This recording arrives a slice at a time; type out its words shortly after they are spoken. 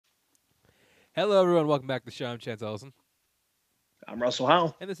Hello, everyone. Welcome back to the show. I'm Chance Ellison. I'm Russell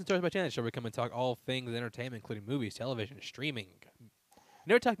Howell. And this is Toys by Chance, show where we come and talk all things entertainment, including movies, television, streaming. We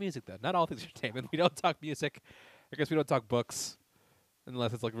never talk music, though. Not all things entertainment. We don't talk music. I guess we don't talk books,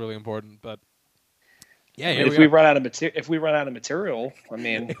 unless it's, really important. But, yeah, I mean, here if we we are. run out of if we run out of material, I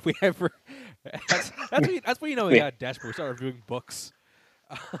mean, If we ever... that's when you know we we, got desperate. We start reviewing books.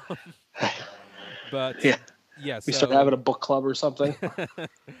 Um, but, yeah, yeah, we start having a so... book club or something.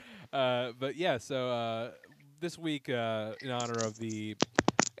 but, yeah, so this week, in honor of the...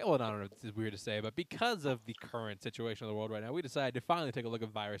 Well, in honor of this is weird to say, but because of the current situation of the world right now, we decided to finally take a look at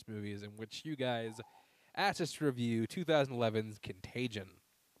virus movies, in which you guys asked us to review 2011's Contagion,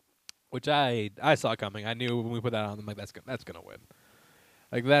 which I saw coming. I knew when we put that on, I'm like, that's gonna win.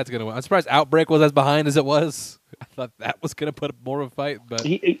 Like that's gonna win. I'm surprised Outbreak was as behind as it was. I thought that was gonna put up more of a fight, but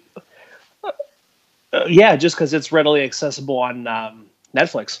Yeah, just because it's readily accessible on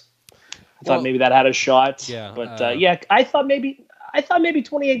Netflix. I thought maybe that had a shot. Yeah, But yeah, I thought maybe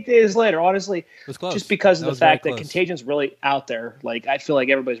 28 days later. Honestly, it was close. just because That of the was very fact that close. Contagion's really out there. Like I feel like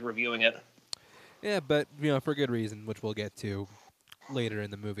everybody's reviewing it. Yeah, but for good reason, which we'll get to later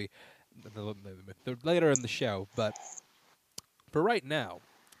in the movie, later in the show. But for right now,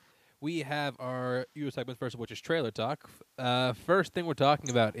 we have our usual segments, first of which is trailer talk. First trailer we're talking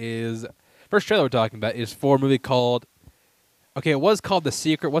about is for a movie called. Okay, it was called The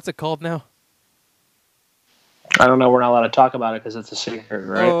Secret. What's it called now? I don't know. We're not allowed to talk about it because it's a secret,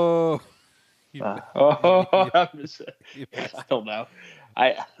 right? Oh, you, I you bastard. don't know.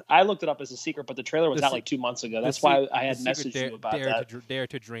 I looked it up as a secret, but the trailer was The out se- like 2 months ago. The That's Se- why I had The Secret messaged you about Dare that. Dare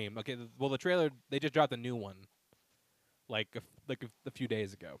to Dream. Okay, well the trailer they just dropped a new one, a few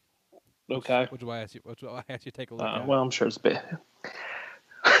days ago. Okay. Which is why I asked you to take a look at. Well, I'm sure it's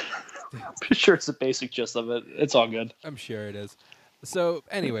I'm sure it's the basic gist of it. It's all good. I'm sure it is. So,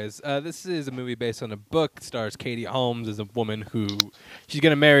 anyways, this is a movie based on a book. Stars Katie Holmes as a woman who she's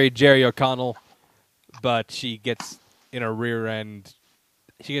gonna marry Jerry O'Connell, but she gets in a rear end.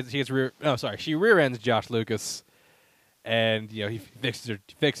 She rear ends Josh Lucas, and he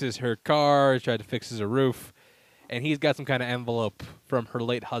fixes her car, tried to fix her roof, and he's got some kind of envelope from her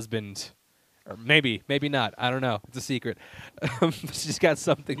late husband. Or maybe not. I don't know. It's a secret. She's got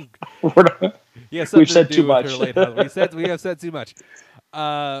something. Yeah, something We've said to do too with much. her late husband. We have said too much.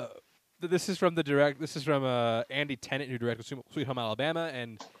 This is from Andy Tennant, who directed Sweet Home Alabama,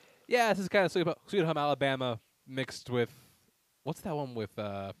 and yeah, this is kind of Sweet Home Alabama mixed with what's that one with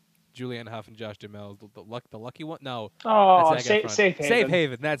Julianne Hough and Josh Duhamel? The lucky one? No, Oh, that's Zac Efron. Safe Haven. Safe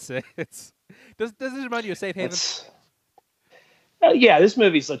Haven. That's it. Does this remind you of Safe Haven? Yeah, this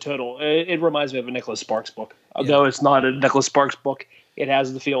movie's a total. It reminds me of a Nicholas Sparks book. Although it's not a Nicholas Sparks book, it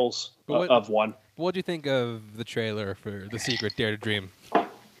has the feels of one. What do you think of the trailer for The Secret Dare to Dream?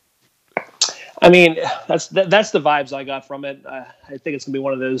 I mean, that's the vibes I got from it. I think it's gonna be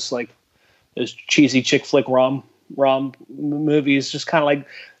one of those those cheesy chick flick rom movies, just kind of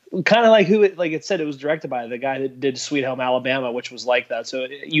like who it said it was directed by the guy that did Sweet Home Alabama, which was like that. So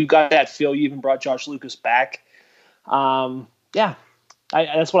you got that feel. You even brought Josh Lucas back. Yeah,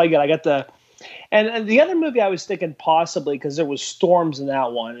 that's what I get. I got and the other movie I was thinking possibly because there was storms in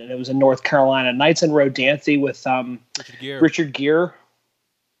that one, and it was in North Carolina. Nights in Rodanthe with Richard Gere.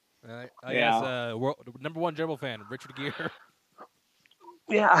 I guess number one Dribble fan, Richard Gere.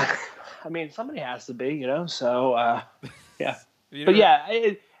 Yeah, I mean somebody has to be, So yeah, but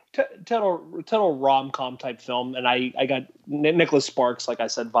yeah, total rom com type film, and I got Nicholas Sparks, like I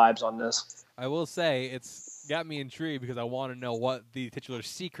said, vibes on this. I will say it's got me intrigued because I want to know what the titular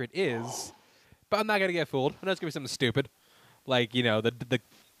secret is, but I'm not gonna get fooled. I know it's gonna be something stupid, like the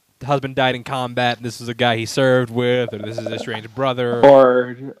husband died in combat, and this is a guy he served with, or this is his strange brother,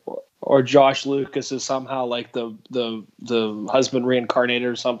 or Josh Lucas is somehow like the husband reincarnated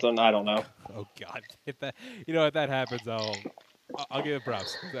or something. I don't know. Oh God, if that happens, I'll give it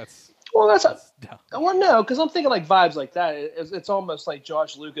props. That's well, no, because I'm thinking like vibes like that. It's almost like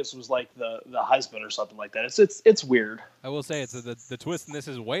Josh Lucas was like the husband or something like that. It's weird. I will say the twist in this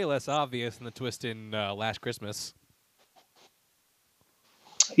is way less obvious than the twist in Last Christmas.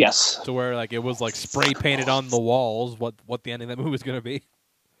 Yes. To where it was spray painted on the walls what the ending of that movie was going to be.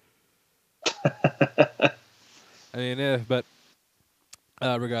 I mean, but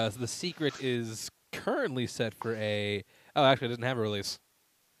regardless, The Secret is currently set for actually it doesn't have a release,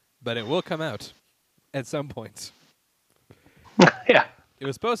 but it will come out at some point. Yeah. It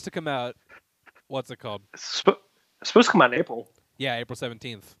was supposed to come out. What's it called? It's supposed to come out in April. Yeah, April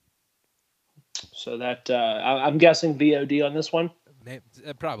 17th. So that I'm guessing VOD on this one.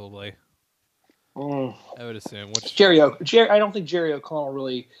 Probably. I would assume. Jerry, I don't think Jerry O'Connell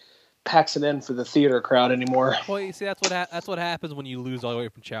really packs it in for the theater crowd anymore. Well, you see, that's what happens when you lose all the way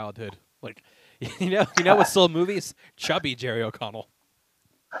from childhood. Like, you know what's still in movies? Chubby Jerry O'Connell.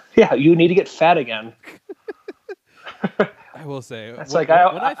 Yeah, you need to get fat again. I will say, That's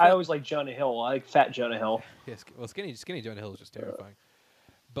I always like Jonah Hill. I like fat Jonah Hill. Yes, well, skinny Jonah Hill is just terrifying.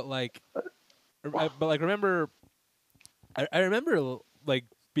 But remember, I remember like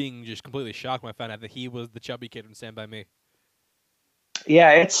being just completely shocked when I found out that he was the chubby kid from Stand by Me.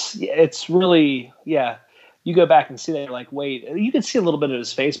 Yeah, it's really You go back and see that, you're like, wait, you can see a little bit of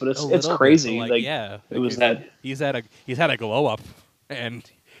his face, but it's crazy. Bit, like yeah, it was that he's had a glow up, and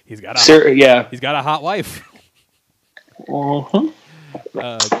he's got a hot wife.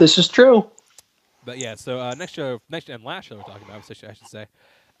 This is true. But yeah, so next and last show we're talking about, I should say,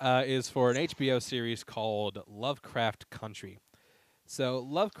 is for an HBO series called Lovecraft Country. So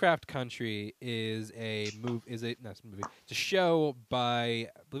Lovecraft Country is a movie. It's a show by I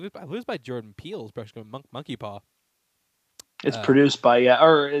believe it's by Jordan Peele. It's actually Monkey Paw. It's produced by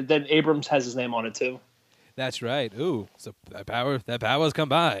or then Abrams has his name on it too. That's right. Ooh, so that power's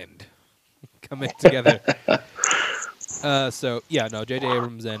combined, coming together. J.J.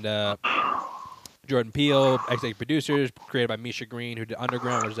 Abrams and Jordan Peele, executive producers, created by Misha Green, who did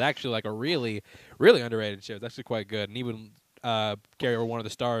Underground, which is actually like a really, really underrated show. It's actually quite good, and even carry over one of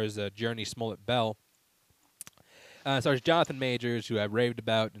the stars, Journey Smollett Bell. Stars Jonathan Majors, who I've raved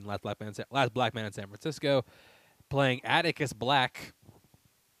about in Last Black Man in San Francisco, playing Atticus Black,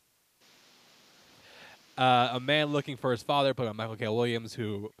 a man looking for his father, played by Michael K. Williams,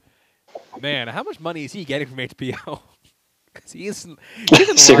 who, man, how much money is he getting from HBO? Because he's in a lot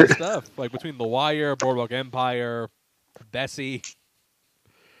of stuff, like between The Wire, Boardwalk Empire, Bessie.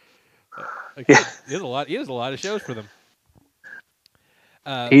 He has a lot of shows for them.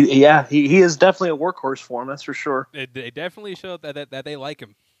 He is definitely a workhorse for him. That's for sure. They definitely show that they like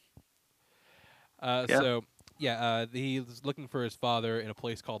him. He's looking for his father in a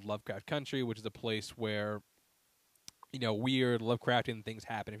place called Lovecraft Country, which is a place where, weird Lovecraftian things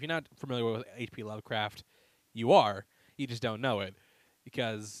happen. If you're not familiar with H.P. Lovecraft, you are. You just don't know it,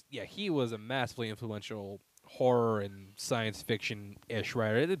 because he was a massively influential horror and science fiction-ish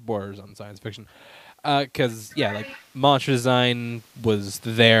writer. It borders on science fiction. Because monster design was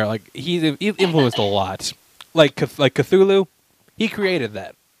there. Like he influenced a lot. Like Cthulhu, he created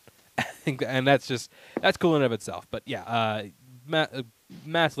that, and that's cool in and of itself. But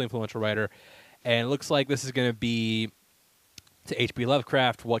massively influential writer, and it looks like this is going to be to H.P.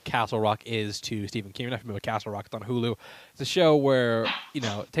 Lovecraft what Castle Rock is to Stephen King. You're not familiar with Castle Rock? It's on Hulu. It's a show where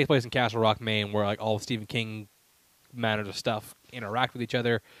it takes place in Castle Rock, Maine, where like all of Stephen King manners of stuff interact with each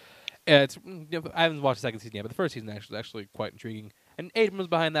other. I haven't watched the second season yet, but the first season is actually quite intriguing. And Abrams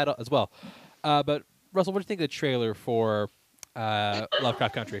behind that as well. But, Russell, what do you think of the trailer for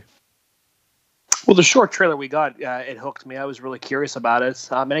Lovecraft Country? Well, the short trailer we got, it hooked me. I was really curious about it.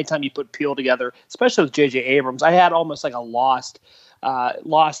 Anytime you put Peele together, especially with J.J. Abrams, I had almost like a Lost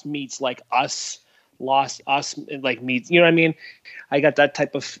meets like Us. Lost Us like meets, you know what I mean? I got that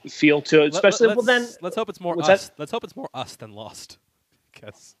type of feel to it. Especially, let's hope it's more Us. Let's hope it's more Us than Lost.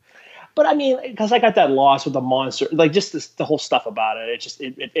 But I mean, because I got that Lost with the monster, like just the whole stuff about it.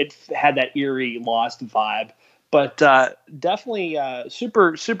 It had that eerie Lost vibe. But definitely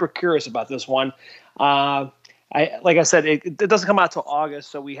super curious about this one. Like I said, it doesn't come out till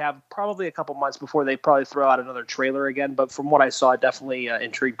August, so we have probably a couple months before they probably throw out another trailer again. But from what I saw, definitely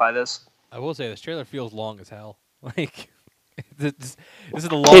intrigued by this. I will say this trailer feels long as hell. Like this is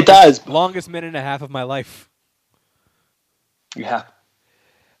the longest minute and a half of my life. Yeah.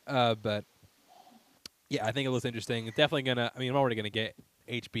 But I think it looks interesting. It's definitely gonna. I mean, I'm already gonna get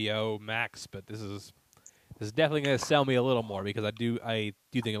HBO Max, but this is definitely gonna sell me a little more because I do think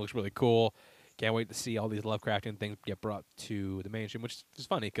it looks really cool. Can't wait to see all these Lovecraftian things get brought to the mainstream, which is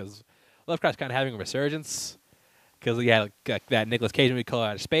funny because Lovecraft's kind of having a resurgence. Because like that Nicolas Cage movie called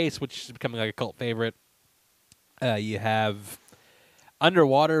Out of Space, which is becoming like a cult favorite. You have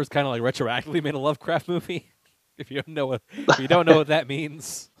Underwater is kind of like retroactively made a Lovecraft movie. If you don't know what that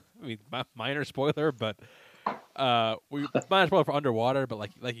means. I mean, minor spoiler, but minor spoiler for Underwater, but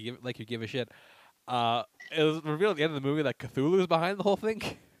like you give a shit. It was revealed at the end of the movie that Cthulhu is behind the whole thing,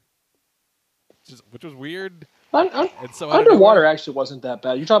 which was weird. Underwater actually wasn't that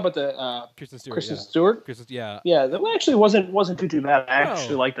bad. You're talking about the Kristen Stewart. Kristen Stewart? Yeah, that actually wasn't too bad. I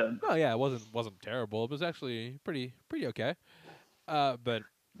actually liked it. No, yeah, it wasn't terrible. It was actually pretty okay. But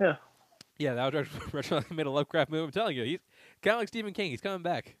yeah, that was retroactively made a Lovecraft movie. I'm telling you, he's kind of like Stephen King. He's coming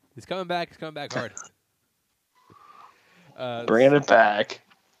back. He's coming back hard. Bringing it back.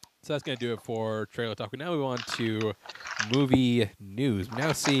 So that's going to do it for Trailer Talk. Now we move on to movie news. We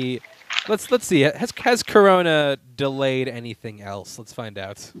now see, let's see. Has Corona delayed anything else? Let's find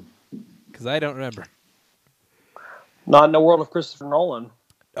out. Because I don't remember. Not in the world of Christopher Nolan.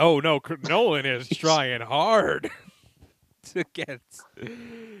 Oh no, Nolan is trying hard to get.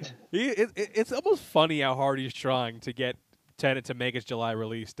 It's almost funny how hard he's trying to get Tenet to make its July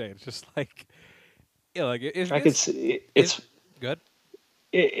release date. It's just like, yeah, like I could see it's good.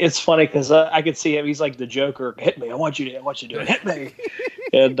 It's funny because I could see him. He's like the Joker. Hit me! I want you to do it. Hit me!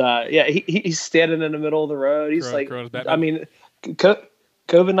 And yeah, he's standing in the middle of the road. He's I mean,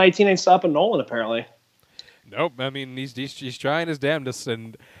 COVID-19 ain't stopping Nolan apparently. Nope. I mean, he's trying his damnedest,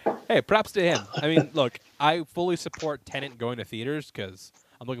 and hey, props to him. I mean, look, I fully support Tenet going to theaters because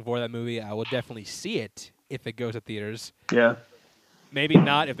I'm looking forward to that movie. I will definitely see it if it goes to theaters. Yeah. Maybe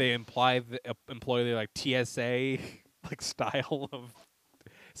not if they employ the like TSA like style of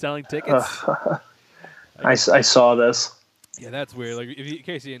selling tickets. I saw this. Yeah, that's weird. Like, in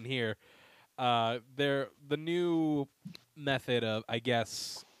case you didn't hear, the new method of, I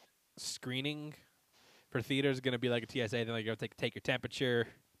guess, screening for theaters is going to be like a TSA. Then like, you're going to take your temperature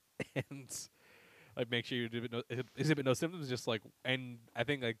and like make sure you exhibit no symptoms. Just like, and I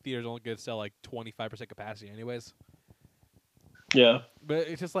think like theaters only going to sell like 25% capacity, anyways. Yeah, but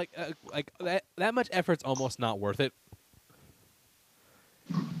it's just like that much effort's almost not worth it.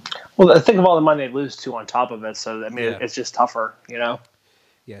 Well, think of all the money they lose too on top of it. So I mean, it's just tougher, you know.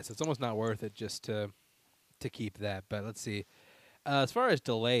 Yeah, so it's almost not worth it just to keep that. But let's see. As far as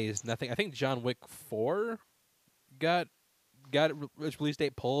delays, nothing. I think John Wick 4 got its release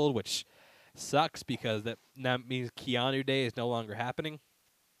date pulled, which sucks because that means Keanu Day is no longer happening.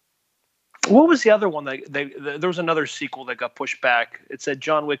 What was the other one that there was another sequel that got pushed back? It said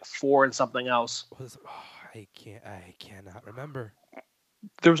John Wick 4 and something else. I cannot remember.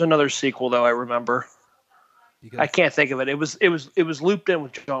 There was another sequel though. I remember. I can't think of it. It was looped in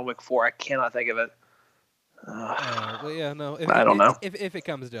with John Wick 4. I cannot think of it. Well, yeah, no. I don't know. If it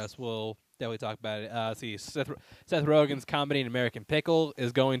comes to us, we'll definitely talk about it. See, Seth Rogen's comedy in American Pickle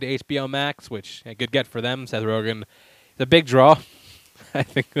is going to HBO Max, which a good get for them. Seth Rogen is a big draw. I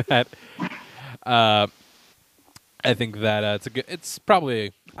think that it's a good. It's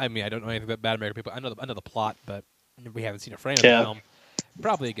probably. I mean, I don't know anything about Bad American People. I know the plot, but we haven't seen a frame of the film.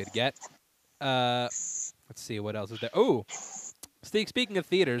 Probably a good get. Let's see what else is there. Oh, speaking of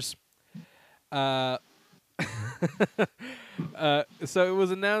theaters, so it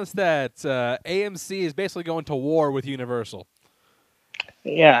was announced that AMC is basically going to war with Universal.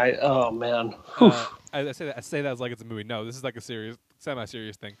 Yeah. Oh man. I say that as like it's a movie. No, this is like a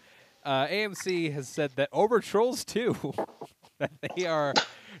semi-serious thing. AMC has said that over Trolls 2, that they are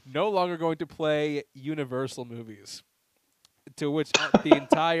no longer going to play Universal movies. To which the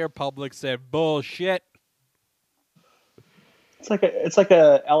entire public said, "Bullshit." It's like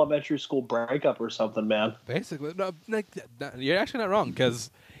a elementary school breakup or something, man. Basically, no, you're actually not wrong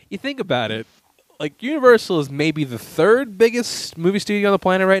because you think about it. Like Universal is maybe the third biggest movie studio on the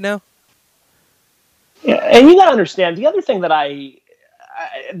planet right now. Yeah, and you gotta understand the other thing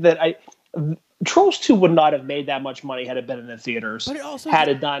that Trolls 2 would not have made that much money had it been in the theaters. But it also had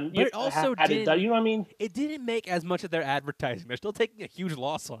it done. But it also had it done. You know what I mean? It didn't make as much of their advertising. They're still taking a huge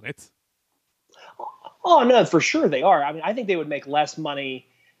loss on it. Oh no, for sure they are. I mean, I think they would make less money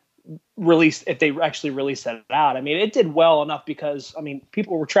released if they actually released that out. I mean, it did well enough because I mean,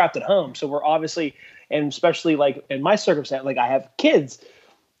 people were trapped at home, so we're obviously, and especially like in my circumstance, like I have kids,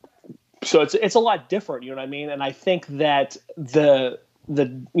 so it's a lot different. You know what I mean? And I think that the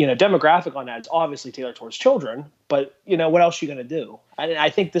demographic on that is obviously tailored towards children, but what else are you going to do? I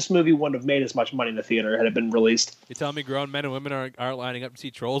think this movie wouldn't have made as much money in the theater had it been released. You telling me grown men and women aren't lining up to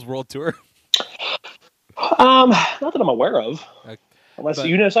see Trolls World Tour? Not that I'm aware of, unless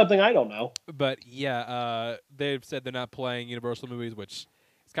you know something I don't know. But yeah, they've said they're not playing Universal movies, which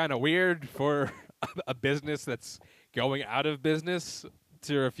is kind of weird for a business that's going out of business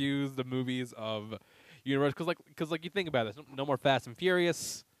to refuse the movies of Universal. Because you think about this, no more Fast and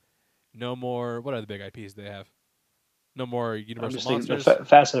Furious, no more. What other big IPs do they have? No more Universal Monsters.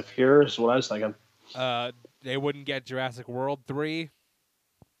 Fast and Furious is what I was thinking. They wouldn't get Jurassic World 3.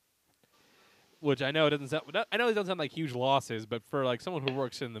 Which I know it doesn't sound like huge losses, but for like someone who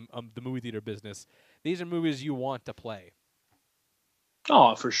works in the movie theater business, these are movies you want to play.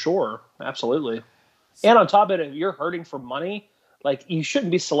 Oh, for sure, absolutely. And on top of it, if you're hurting for money, like you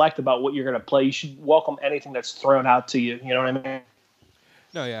shouldn't be select about what you're going to play. You should welcome anything that's thrown out to you. You know what I mean?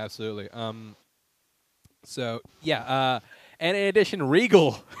 No, yeah, absolutely. So yeah, and in addition,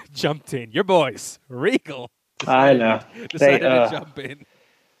 Regal jumped in. Your boys, Regal. I know. Decided to jump in.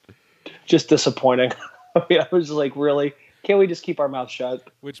 just disappointing. I mean, I was like, really? Can't we just keep our mouth shut?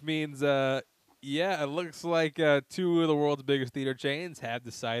 Which means, yeah, it looks like two of the world's biggest theater chains have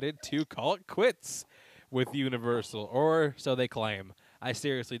decided to call it quits with Universal, or so they claim. I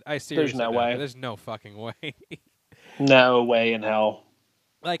seriously There's no way. There's no fucking way. No way in hell.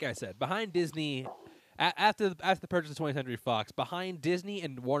 Like I said, behind Disney, after the purchase of 20th Century Fox, behind Disney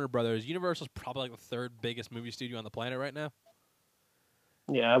and Warner Brothers, Universal's probably like the third biggest movie studio on the planet right now.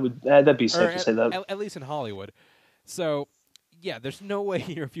 Yeah, I would. That'd be safe to say that. At least in Hollywood. So, yeah, there's no way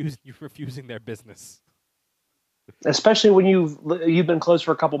you're refusing their business. Especially when you've been closed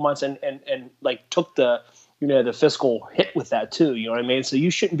for a couple months and like took the the fiscal hit with that too. You know what I mean? So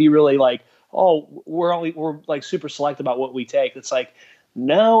you shouldn't be really like, oh, we're like super select about what we take. It's like,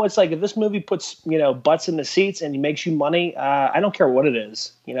 no, it's like if this movie puts butts in the seats and makes you money, I don't care what it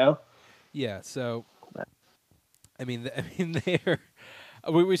is. Yeah. So, I mean, they're.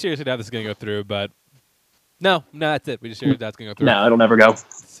 We seriously doubt this is going to go through, but no, that's it. We just seriously doubt it's going to go through. No, it'll never go.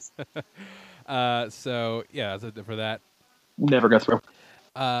 So, yeah, that's it for that. Never go through.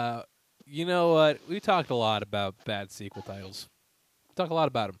 You know what? We talked a lot about bad sequel titles. We talked a lot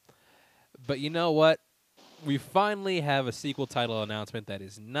about them. But you know what? We finally have a sequel title announcement that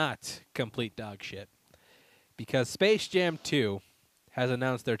is not complete dog shit. Because Space Jam 2 has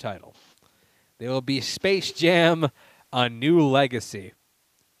announced their title. They will be Space Jam: A New Legacy.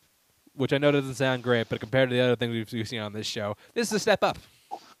 Which I know doesn't sound great, but compared to the other things we've seen on this show, this is a step up.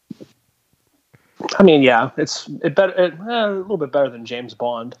 I mean, yeah, a little bit better than James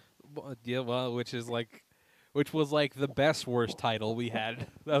Bond. Yeah, well, which was like the best worst title we had.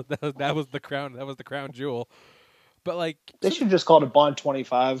 That was the crown. That was the crown jewel. But like, they should just call it Bond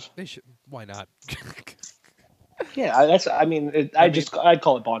 25. They should. Why not? Yeah, I'd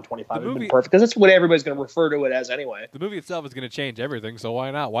call it Bond 25. It'd be perfect because that's what everybody's going to refer to it as anyway. The movie itself is going to change everything, so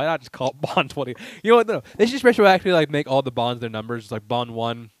why not? Why not just call it Bond 20? You know what? No, they should just retroactively like make all the Bonds their numbers, like Bond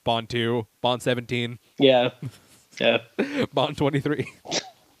 1, Bond 2, Bond 17. Yeah, yeah. Bond 23.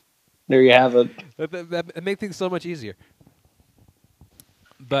 There you have it. That makes things so much easier.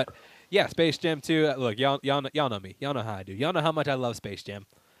 But yeah, Space Jam 2. Look, y'all know me. Y'all know how I do. Y'all know how much I love Space Jam,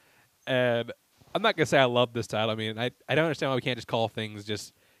 and I'm not gonna say I love this title. I mean, I don't understand why we can't just call things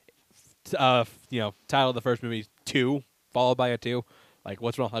just, title of the first movie 2 followed by a 2. Like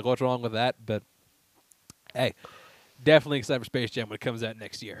what's wrong? Like what's wrong with that? But hey, definitely excited for Space Jam when it comes out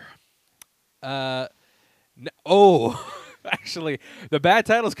next year. Actually, the bad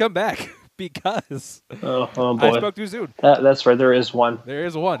titles come back because oh boy. I spoke too soon. That's right. There is one. There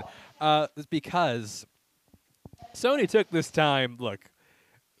is one. It's because Sony took this time. Look.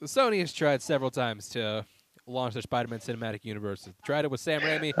 Sony has tried several times to launch their Spider-Man cinematic universe. Tried it with Sam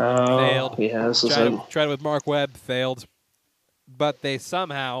Raimi, failed. Yeah, this tried it with Mark Webb, failed. But they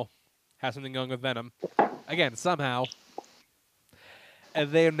somehow have something going with Venom. Again, somehow.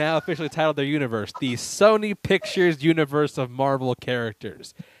 And they have now officially titled their universe the Sony Pictures Universe of Marvel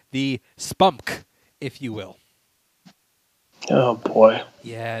Characters. The Spunk, if you will. Oh, boy.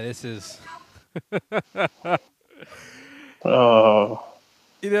 Yeah, this is... Oh...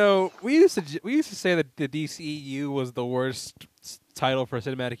 we used to say that the DCEU was the worst title for a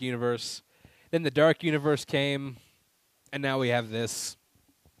cinematic universe. Then the Dark Universe came, and now we have this.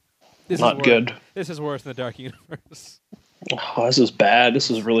 Not good. This is worse than the Dark Universe. Oh, this is bad. This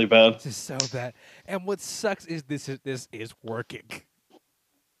is really bad. This is so bad. And what sucks is this is working.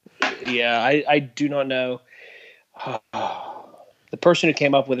 Yeah, I do not know. The person who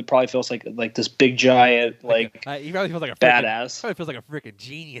came up with it probably feels like this big giant he probably feels like a badass. Probably feels like a freaking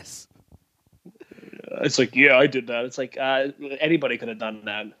genius. It's like, yeah, I did that. It's like anybody could have done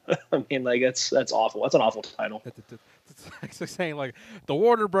that. I mean, like that's awful. That's an awful title. It's like saying like the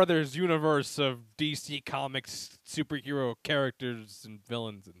Warner Brothers universe of DC Comics superhero characters and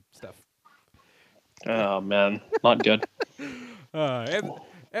villains and stuff. Oh man, not good. The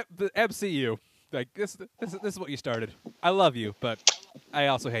MCU. Like this is what you started. I love you, but I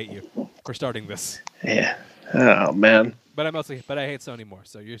also hate you for starting this. Yeah. Oh man. But I hate Sony more.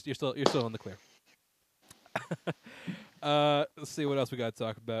 So you're still in the clear. Let's see what else we got to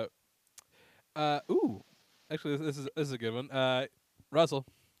talk about. Actually, this is a good one. Russell,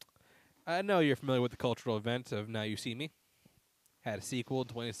 I know you're familiar with the cultural event of Now You See Me. Had a sequel in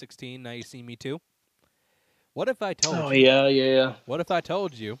 2016. Now You See Me 2. What if I told you? Oh yeah. What if I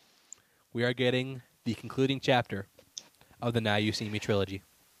told you? We are getting the concluding chapter of the Now You See Me trilogy.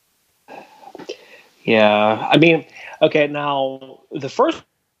 Yeah, I mean, okay, now the first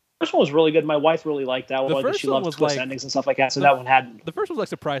one was really good. My wife really liked that one. She loved twist endings and stuff like that. So that one had... The first one was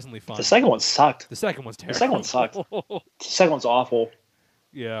surprisingly fun. The second one sucked. The second one's terrible. The second one sucked. The second one's awful.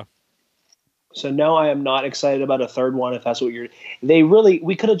 Yeah. So no, I am not excited about a third one. If that's what you're,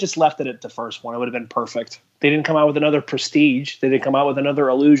 we could have just left it at the first one. It would have been perfect. They didn't come out with another Prestige. They didn't come out with another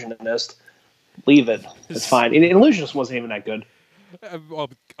Illusionist. Leave it. It's fine. Illusionist wasn't even that good. Well,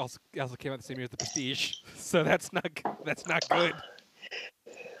 also came out the same year as the Prestige, so that's not good.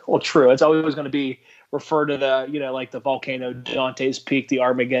 Well, true. It's always going to be refer to the like the Volcano, Dante's Peak, the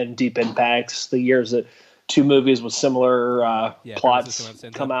Armageddon, Deep Impacts, the years that two movies with similar plots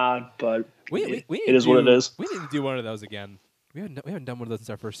come out. But it is what it is. We need to do one of those again. We haven't done one of those since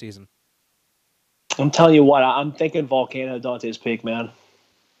our first season. I'm telling you what, I'm thinking Volcano, Dante's Peak, man.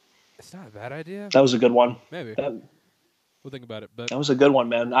 It's not a bad idea. That was a good one. Maybe we'll think about it. But that was a good one,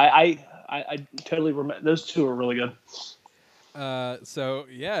 man. I totally remember. Those two are really good. So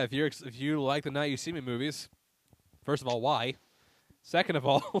yeah, if you like the Now You See Me movies, first of all, why? Second of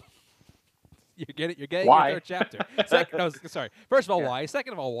all, you're getting why? your third chapter. First of all, why?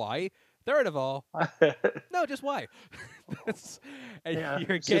 Second of all, why? Third of all, no, just why?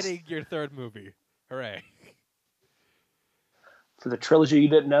 You're getting your third movie. Hooray! For the trilogy you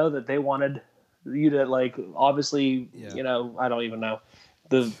didn't know that they wanted you to like. Obviously, I don't even know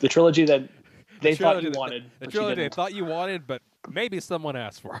the trilogy that they thought you wanted. The trilogy they thought you wanted, but maybe someone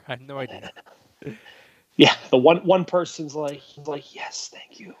asked for. I have no idea. Yeah, the one person's like, yes,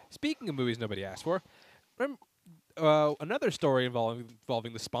 thank you. Speaking of movies nobody asked for, remember another story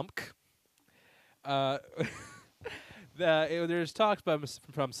involving the Spunk. There's talks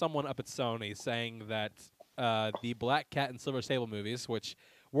from someone up at Sony saying that the Black Cat and Silver Sable movies, which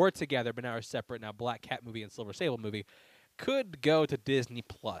were together but now are separate, now Black Cat movie and Silver Sable movie, could go to Disney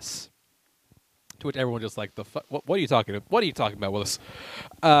Plus. To which everyone just like, what are you talking about? What are you talking about, Willis?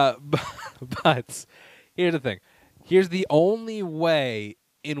 But here's the thing. Here's the only way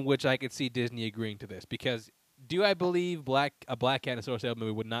in which I could see Disney agreeing to this. Because do I believe a Black Cat and Silver Sable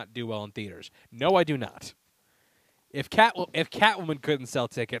movie would not do well in theaters? No, I do not. If Catwoman couldn't sell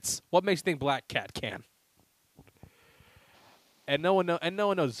tickets, what makes you think Black Cat can? And no one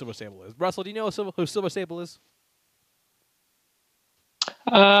knows who Silver Sable is. Russell, do you know who Silver Sable is?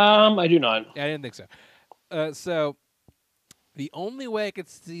 I do not. Yeah, I didn't think so. So the only way I could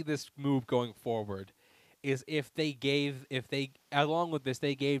see this move going forward is if along with this,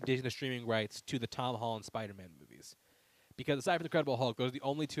 they gave Disney streaming rights to the Tom Holland Spider-Man movies. Because aside from The Incredible Hulk, those are the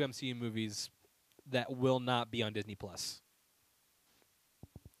only two MCU movies that will not be on Disney Plus.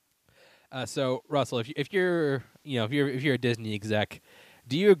 So Russell, if you're a Disney exec,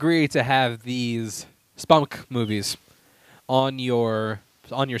 do you agree to have these Spunk movies on your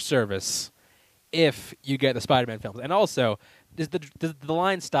service if you get the Spider-Man films? And also, does the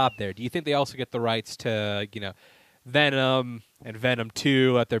line stop there? Do you think they also get the rights to Venom and Venom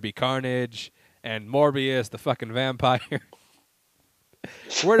 2, Let There Be Carnage, and Morbius, the fucking vampire?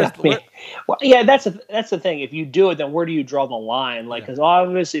 Well, yeah, that's the thing. If you do it, then where do you draw the line? Like, because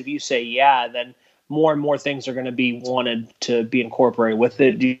obviously, if you say then more and more things are going to be wanted to be incorporated with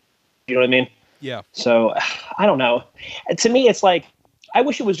it. Do you know what I mean? Yeah. So I don't know. To me, it's like I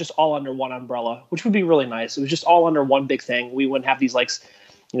wish it was just all under one umbrella, which would be really nice. It was just all under one big thing. We wouldn't have these like,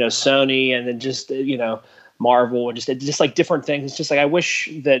 Sony and then just Marvel and just like different things. It's just like I wish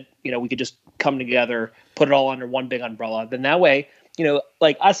that we could just come together, put it all under one big umbrella. Then that way,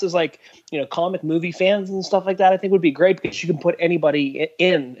 like us as like comic movie fans and stuff like that, I think would be great because you can put anybody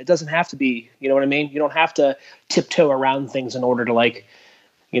in. It doesn't have to be, you know what I mean? You don't have to tiptoe around things in order to like,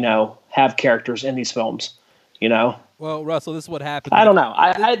 have characters in these films. Well, Russell, this is what happens. I don't know.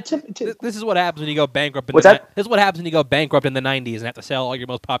 This is what happens when you go bankrupt. What's that? This is what happens when you go bankrupt in the '90s and have to sell all your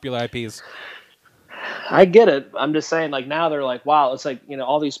most popular IPs. I get it. I'm just saying, like now they're like, wow, it's like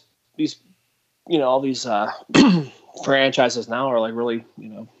all these franchises now are like really,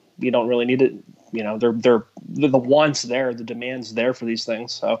 you don't really need it. They're the wants there, the demands there for these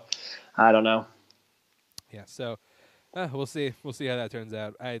things. So I don't know. Yeah. So we'll see. We'll see how that turns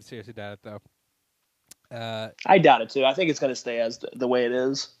out. I seriously doubt it though. I doubt it too. I think it's going to stay as the way it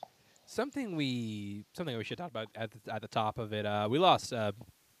is. Something we should talk about at the top of it. We lost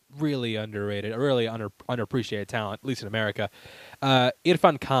really underrated, really underappreciated talent, at least in America.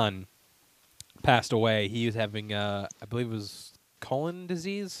 Irfan Khan passed away. He was having, I believe it was colon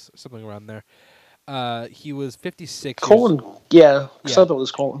disease, something around there. He was 56. Colon, yeah. Something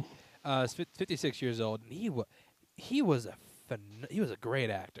was colon. 56 years old, and he was a great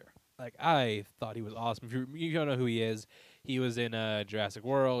actor. Like I thought he was awesome. If you don't know who he is, he was in Jurassic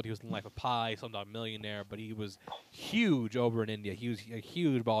World. He was in Life of Pi, Slumdog Millionaire. But he was huge over in India. He was a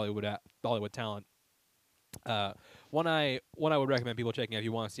huge Bollywood talent. One I would recommend people checking out if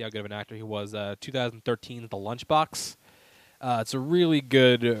you want to see how good of an actor he was. 2013's The Lunchbox. It's a really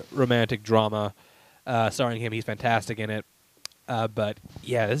good romantic drama starring him. He's fantastic in it. But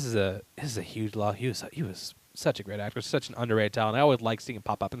yeah, this is a huge loss. He was such a great actor, such an underrated talent. I always like seeing him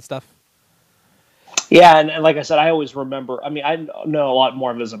pop up and stuff. Yeah, and like I said, I always remember. I mean, I know a lot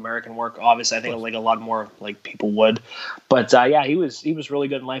more of his American work. Obviously, I think like a lot more like people would. But yeah, he was really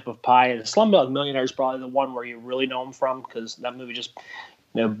good in Life of Pi, and Slumdog Millionaire is probably the one where you really know him from because that movie just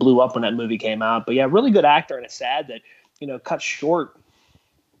blew up when that movie came out. But yeah, really good actor, and it's sad that cut short.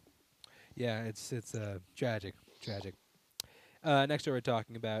 Yeah, it's tragic. Next story we're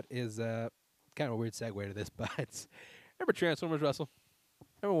talking about is kind of a weird segue to this, but remember Transformers, Russell?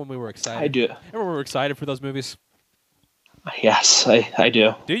 Remember when we were excited? I do. Remember when we were excited for those movies? Yes, I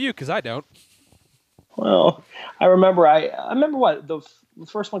do. Do you? Because I don't. Well, I remember. I remember what the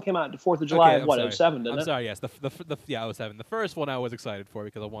first one came out the 4th of July. Okay, of 07, didn't it? I'm sorry. Yes, the 07. The first one I was excited for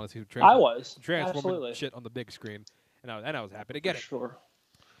because I wanted to transform absolutely shit on the big screen, and I was happy to get it. Sure.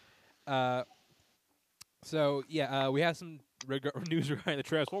 So yeah, we have some news regarding the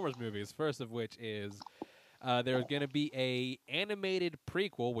Transformers movies. First of which is there's going to be a animated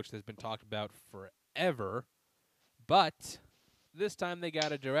prequel, which has been talked about forever, but this time they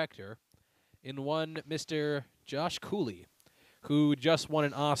got a director in one Mr. Josh Cooley, who just won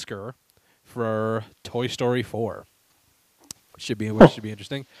an Oscar for Toy Story 4. Which should be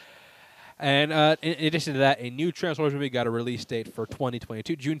interesting. And in addition to that, a new Transformers movie got a release date for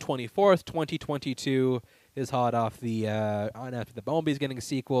 2022, June 24th, 2022 is hot off the after the Bumblebee's getting a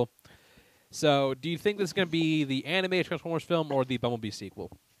sequel. So, do you think this is going to be the animated Transformers film or the Bumblebee sequel?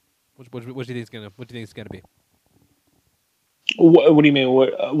 What do you think it's going to be? What do you mean?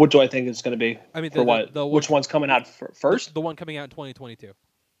 What do I think it's going to be? I mean, which one's coming out first? The one coming out in 2022.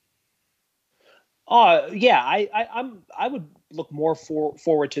 Yeah, I would look more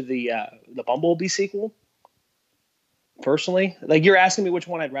forward to the Bumblebee sequel. Personally, like you're asking me which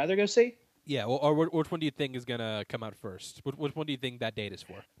one I'd rather go see. Yeah, well, or which one do you think is gonna come out first? Which one do you think that date is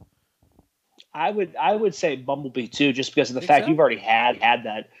for? I would say Bumblebee too, just because of the fact you've already had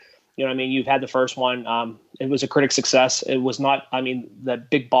that. You know what I mean? You've had the first one. It was a critic success. It was not, I mean, the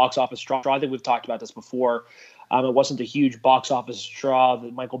big box office draw. I think we've talked about this before. It wasn't the huge box office draw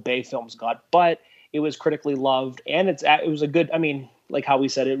that Michael Bay films got, but it was critically loved. And it was a good, I mean, like how we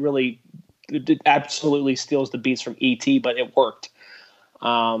said, it absolutely steals the beats from E.T., but it worked.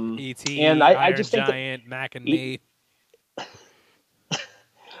 E.T., and I just think Giant, Mac and Me.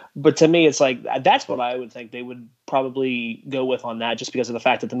 But to me, it's like that's what I would think they would probably go with on that, just because of the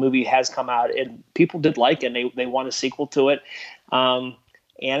fact that the movie has come out and people did like it. And they want a sequel to it.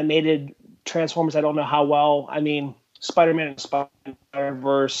 Animated Transformers, I don't know how well. I mean, Spider-Man and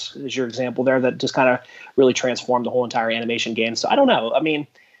Spider-Verse is your example there that just kind of really transformed the whole entire animation game. So I don't know. I mean,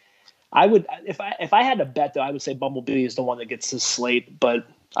 I would if I had to bet though, I would say Bumblebee is the one that gets this slate, but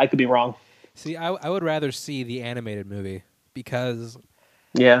I could be wrong. See, I would rather see the animated movie because.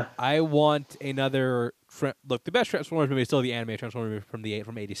 Yeah, I want another. Look, the best Transformers movie is still the animated Transformers movie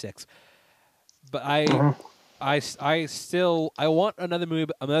from '86. But I want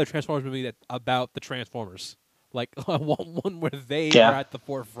another Transformers movie that about the Transformers. Like I want one where they are at the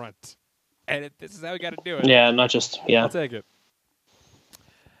forefront, and this is how we got to do it. Yeah, not just I'll take it.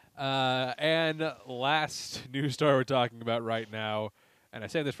 And last news story we're talking about right now, and I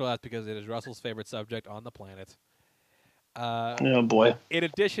say this for last because it is Russell's favorite subject on the planet. Oh boy! In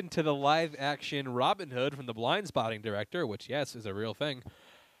addition to the live-action Robin Hood from the Blind Spotting director, which yes is a real thing,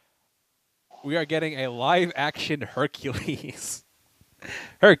 we are getting a live-action Hercules.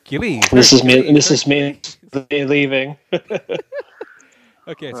 Hercules. This is me leaving.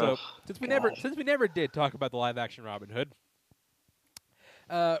 Okay, so since we never did talk about the live-action Robin Hood,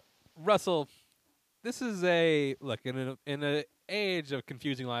 Russell, this is in an age of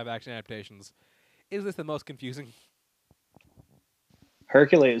confusing live-action adaptations. Is this the most confusing?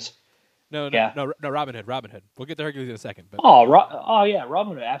 Hercules. No, Robin Hood. Robin Hood. We'll get to Hercules in a second. But yeah,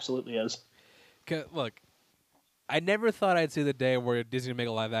 Robin Hood absolutely is. Look, I never thought I'd see the day where Disney would make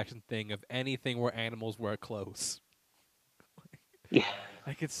a live-action thing of anything where animals wear clothes. Yeah.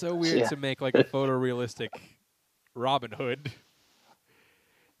 Like it's so weird to make like a photorealistic Robin Hood.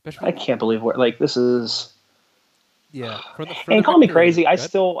 I can't believe this is. Yeah. And call me crazy. I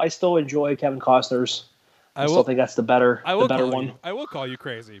still enjoy Kevin Costner's. I still think that's the better one. I will call you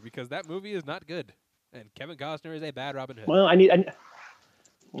crazy because that movie is not good, and Kevin Costner is a bad Robin Hood.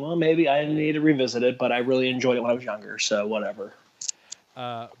 Well, maybe I need to revisit it, but I really enjoyed it when I was younger, so whatever.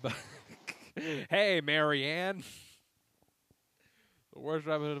 But hey, Marianne, the worst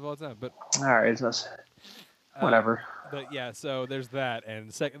Robin Hood of all time. But all right, it's whatever. But yeah, so there's that,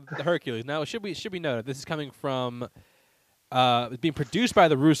 and second, the Hercules. Now, should be noted, this is coming from It's being produced by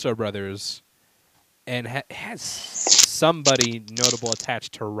the Russo brothers, and has somebody notable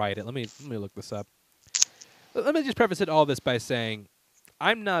attached to write it. Let me look this up. Let me just preface all this by saying,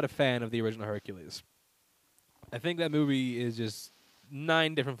 I'm not a fan of the original Hercules. I think that movie is just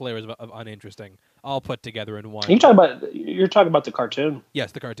 9 different flavors of uninteresting, all put together in one. You're talking about the cartoon.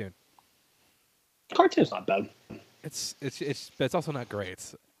 Yes, the cartoon. The cartoon's not bad. But it's also not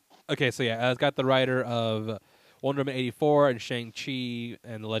great. Okay, so yeah, it's got the writer of Wonder Woman 84 and Shang-Chi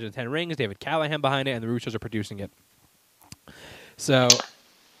and the Legend of the Ten Rings, David Callahan behind it, and the Russos are producing it. So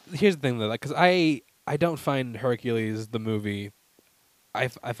here's the thing, though, because I don't find Hercules the movie. I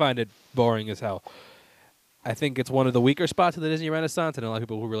find it boring as hell. I think it's one of the weaker spots of the Disney Renaissance. I know a lot of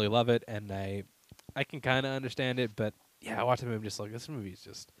people who really love it, and I can kind of understand it. But yeah, I watch the movie, I'm just like, this movie is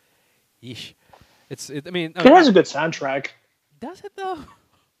just, yeesh. It has a good soundtrack. Does it though?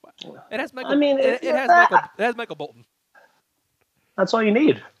 It has Michael. It has Michael Bolton. That's all you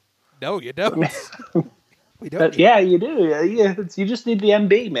need. No, you don't. We don't. But yeah, you do. Yeah, you just need the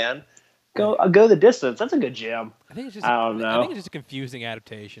MB, man. Go the distance. That's a good jam. I think it's just. I don't know. I think it's just a confusing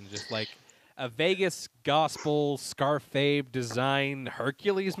adaptation, just like a Vegas gospel Scarface design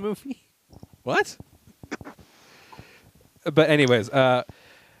Hercules movie. What? But anyways, I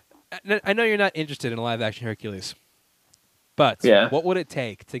know you're not interested in a live action Hercules, but what would it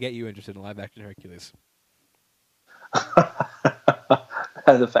take to get you interested in live action Hercules?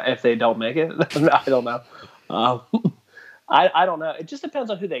 If they don't make it, I don't know. I don't know. It just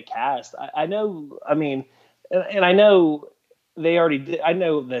depends on who they cast. I know. I mean, and I know they already did. I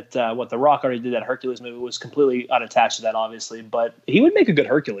know that what The Rock already did, that Hercules movie was completely unattached to that, obviously. But he would make a good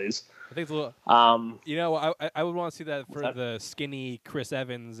Hercules. I think it's a little. I would want to see that for the skinny Chris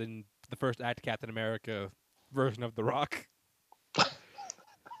Evans in the first act Captain America version of The Rock.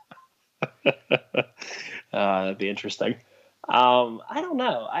 That'd be interesting. I don't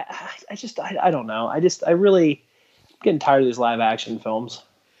know. I don't know. I really getting tired of these live action films.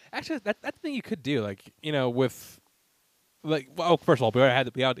 Actually, that's the thing you could do. Like, with first of all, we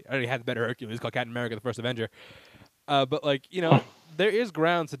already had the better Hercules called Captain America: The First Avenger. But there is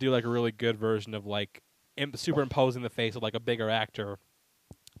grounds to do like a really good version of like superimposing the face of like a bigger actor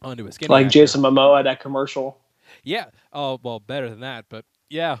onto a skinny actor. Jason Momoa, that commercial. Yeah. Oh well, better than that, but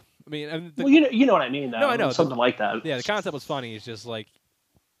yeah. I mean, you know what I mean, though. No, I know something like that. Yeah, the concept was funny. It's just like,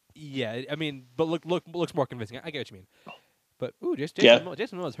 yeah. I mean, but looks more convincing. I get what you mean. But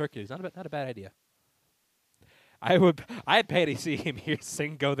Jason Momoa's Hercules, not a bad idea. I'd pay to see him here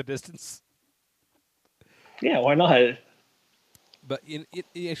sing "Go the Distance." Yeah, why not? But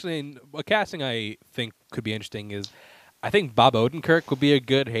actually, a casting I think could be interesting is, I think Bob Odenkirk would be a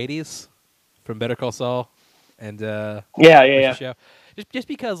good Hades from Better Call Saul, and yeah. Show. Just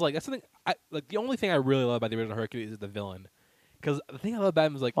because that's something the only thing I really love about the original Hercules is the villain. Because the thing I love about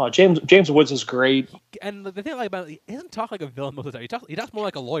him is James Woods is great, and the thing I like about him, he doesn't talk like a villain most of the time. He talks more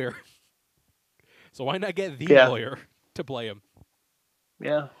like a lawyer. So why not get the lawyer to play him?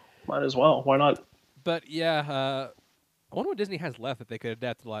 Yeah, might as well. Why not? But yeah, I wonder what Disney has left that they could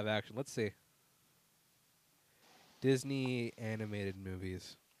adapt to live action. Let's see. Disney animated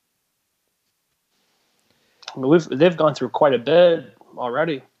movies. I mean, they've gone through quite a bit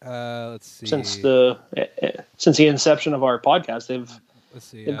already. Let's see. Since the inception of our podcast,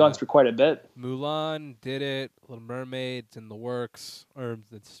 they've gone through quite a bit. Mulan did it. Little Mermaid's in the works, or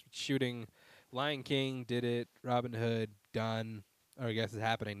it's shooting. Lion King did it. Robin Hood done. Or I guess it's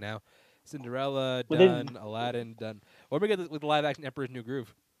happening now. Cinderella done. Aladdin done. What do we get with the live action Emperor's New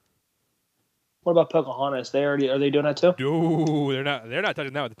Groove? What about Pocahontas? Are they doing that too? No, they're not. They're not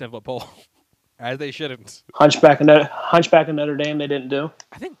touching that with the 10-foot pole, as they shouldn't. Hunchback of Notre Dame. They didn't do.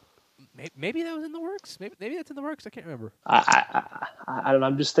 I think maybe that was in the works. Maybe that's in the works. I can't remember. I don't know.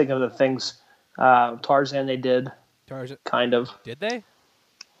 I'm just thinking of the things. Tarzan. They did. Tarzan. Kind of. Did they?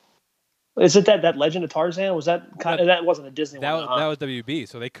 Is it that Legend of Tarzan? Was that that wasn't a Disney one? That was WB,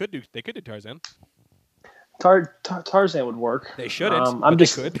 so they could do Tarzan. Tarzan would work. They shouldn't. They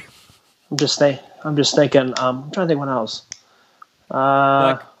could. I'm just thinking. I'm trying to think what else.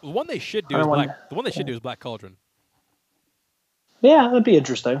 The one they should do is Black Cauldron. Yeah, that'd be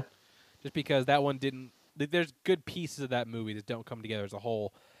interesting. Just because that one didn't. There's good pieces of that movie that don't come together as a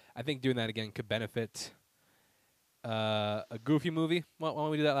whole. I think doing that again could benefit. A Goofy movie. Why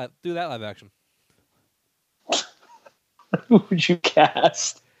don't we do that? Do that live action. Who would you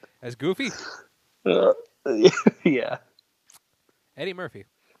cast as Goofy? Yeah, Eddie Murphy.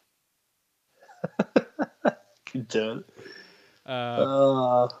 Could do it.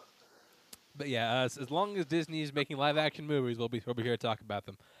 But yeah, as long as Disney's making live action movies, we'll be here to talk about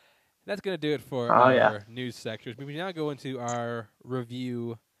them. That's going to do it for Oh our yeah. news sectors. We now go into our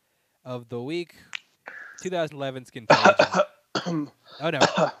review of the week. 2011's Contagion. Oh, no.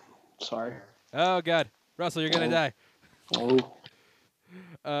 Sorry. Oh, God. Russell, you're going to die. Oh.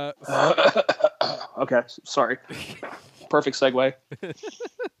 Uh, Okay. Sorry. Perfect segue.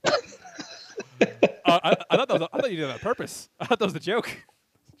 I thought you did it on purpose. I thought that was the joke.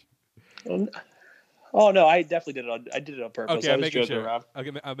 Oh no, I definitely did it. I did it on purpose. Okay, I I'm was making joking sure. around.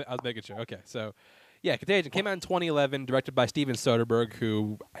 Okay, I was making sure. Okay, so yeah, Contagion came out in 2011, directed by Steven Soderbergh,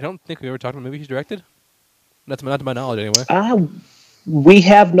 who I don't think we ever talked about a movie he's directed. That's not to my knowledge, anyway. We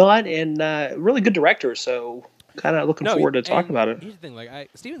have not, and really good director. So kind of looking No, forward to talking and about it. here's the thing: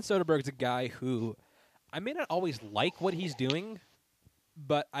 Steven Soderbergh's a guy who I may not always like what he's doing,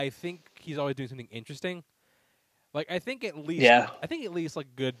 but I think he's always doing something interesting. Like I think at least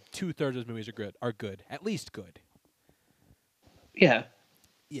like good 2/3 of his movies are good, at least good. Yeah.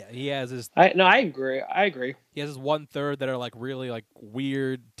 Yeah, he has his. I agree. I agree. He has his 1/3 that are like really like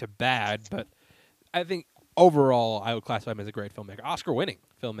weird to bad, but I think overall I would classify him as a great filmmaker, Oscar-winning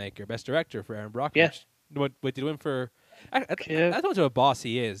filmmaker, best director for Aaron Brockovich. Yeah. What did he win for? I Yeah. don't know what boss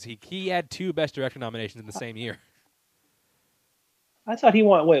he is. He had 2 best director nominations in the same year. I thought he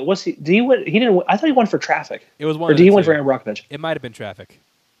won. Wait, what's he? Did he win? He didn't. I thought he won for Traffic. It was one. Or Of did the he win two. for Aaron Brockovich? It might have been Traffic.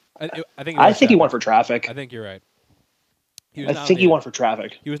 I think. I think Traffic. he won for Traffic. I think you're right. I think he won for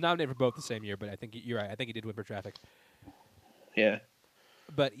Traffic. He was nominated for both the same year, but I think you're right. I think he did win for Traffic. Yeah.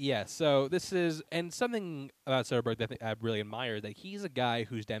 But yeah, so this is and something about Soderbergh that I really admire is that he's a guy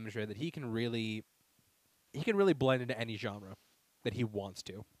who's demonstrated that he can really blend into any genre that he wants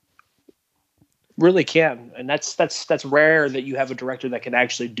to. Really can, and that's rare that you have a director that can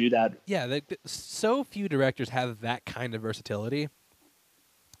actually do that. Yeah, so few directors have that kind of versatility.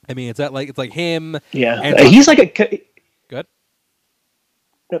 I mean, it's like him. Yeah, he's like a. Good.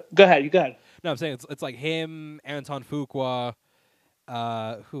 No, go ahead. You go ahead. No, I'm saying it's like him, Anton Fuqua.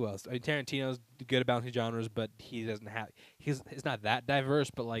 Who else? I mean, Tarantino's good at balancing genres, but he doesn't have. He's not that diverse.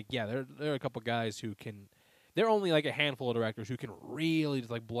 But like, yeah, there are a couple guys who can. There are only like a handful of directors who can really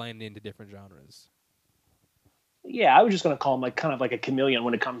just like blend into different genres. Yeah, I was just going to call him like kind of like a chameleon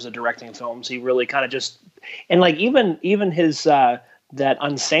when it comes to directing films. He really kind of just, and like even his that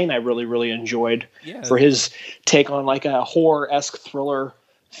Unsane I really enjoyed for his take on like a horror-esque thriller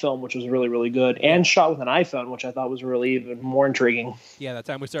film, which was really good, and shot with an iPhone, which I thought was really even more intriguing. Yeah, that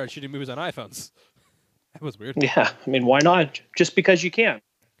time we started shooting movies on iPhones. That was weird. Yeah, I mean, why not? Just because you can.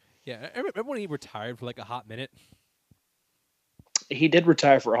 Yeah, remember when he retired for like a hot minute? He did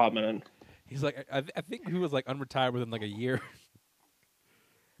retire for a hot minute. He's like, I think he was like unretired within like a year,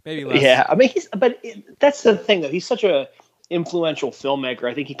 maybe less. Yeah, I mean, that's the thing though. He's such a influential filmmaker.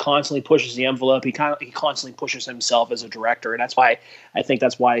 I think he constantly pushes the envelope. He constantly pushes himself as a director, and that's why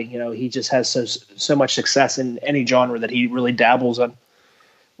he just has so much success in any genre that he really dabbles in.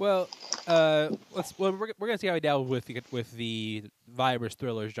 Well, we're gonna see how he dabbled with the virus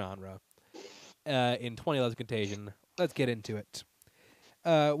thriller genre in 2011's Contagion. Let's get into it.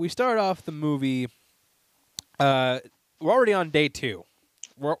 We start off the movie. We're already on day 2,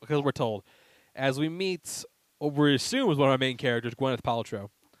 because we're told as we meet what we assume is one of our main characters, Gwyneth Paltrow.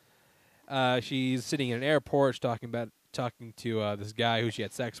 She's sitting in an airport, talking to this guy who she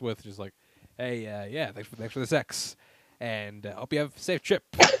had sex with. Just like, hey, yeah, thanks for the sex, and hope you have a safe trip.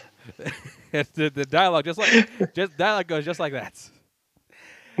 the dialogue dialogue goes just like that.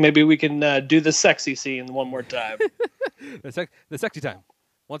 Maybe we can do the sexy scene one more time. the sexy time,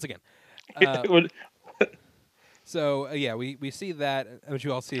 once again. So yeah, we see that, and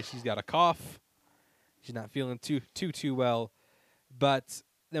you all see she's got a cough. She's not feeling too well, but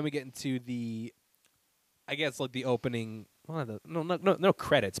then we get into the, I guess like the opening. No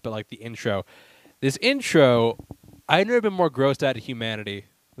credits, but like the intro. This intro, I've never been more grossed out of humanity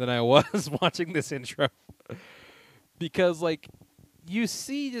than I was watching this intro, because like you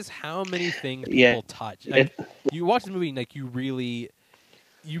see just how many things people touch. Like, you watch the movie, and like you really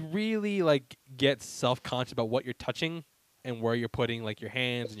like get self-conscious about what you're touching and where you're putting like your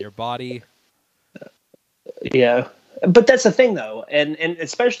hands and your body. Yeah, but that's the thing though, and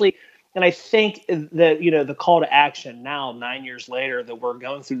especially, and I think that the call to action now, 9 years later, that we're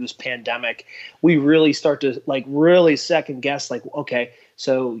going through this pandemic, we really start to like really second guess. Like, okay,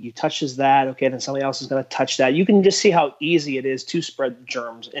 so you touches that, okay, then somebody else is going to touch that. You can just see how easy it is to spread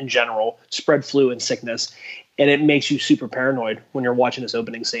germs in general, spread flu and sickness, and it makes you super paranoid when you're watching this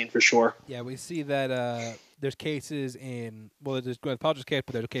opening scene for sure. Yeah, we see that there's cases in, well, there's Gwyneth Paltrow's case,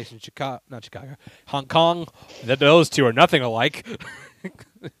 but there's a case in Hong Kong. That those two are nothing alike.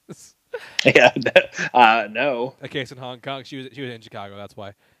 Yeah, no. A case in Hong Kong. She was in Chicago. That's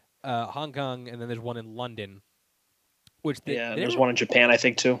why. Hong Kong, and then there's one in London. Which Yeah, and there's one in Japan, I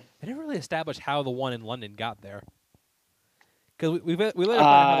think, too. They never really established how the one in London got there. Because we later find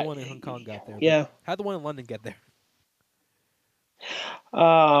out how the one in Hong Kong got there. Yeah. How'd the one in London get there?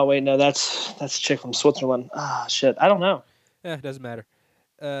 Wait, no, that's a chick from Switzerland. Shit, I don't know. Yeah, it doesn't matter.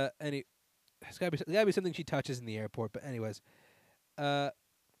 It's gotta be something she touches in the airport. But anyways,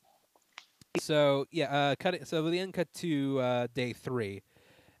 so we then cut to day 3,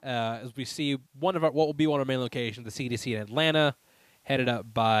 as we see what will be one of our main locations, the CDC in Atlanta, headed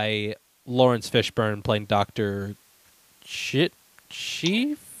up by Lawrence Fishburne playing Dr.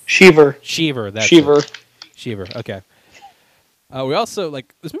 Cheever. That's Cheever. it. Cheever. Okay. We also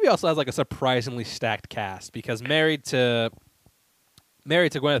this movie also has a surprisingly stacked cast because married to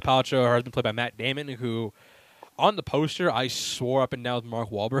Gwyneth Paltrow, her husband played by Matt Damon, who on the poster I swore up and down was Mark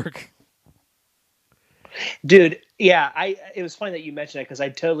Wahlberg. Dude, yeah, it was funny that you mentioned that because I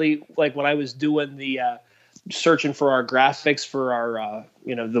totally when I was doing the searching for our graphics for our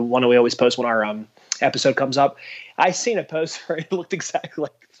the one we always post when our episode comes up. I seen a poster. It looked exactly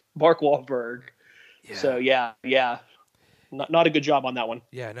like Mark Wahlberg. Yeah. So yeah. Not a good job on that one.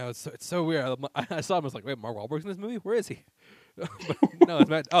 Yeah, no, it's so weird. I saw him. I was like, wait, Mark Wahlberg's in this movie? Where is he? No, it's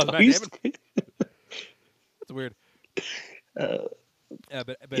Matt. Oh, it's Matt Damon. That's weird. But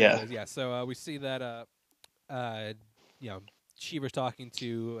yeah. Anyways, yeah. So we see that Cheever's talking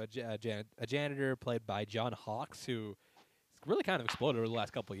to a janitor played by John Hawkes, who really kind of exploded over the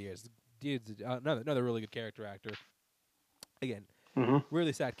last couple of years. Dude's another really good character actor. Again,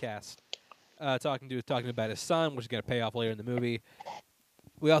 really sad cast. Talking about his son, which is going to pay off later in the movie.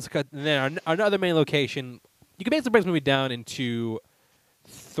 We also cut then our other main location. You can basically break the movie down into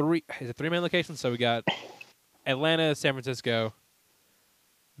 3. Is it 3 main locations? So we got Atlanta, San Francisco,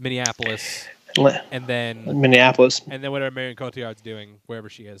 Minneapolis, and then whatever Marion Cotillard's doing wherever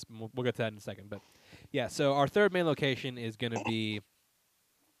she is. We'll get to that in a second. But yeah, so our third main location is going to be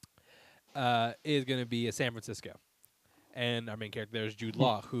San Francisco, and our main character there is Jude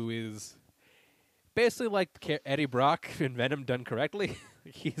Law, who is basically like Eddie Brock in Venom done correctly.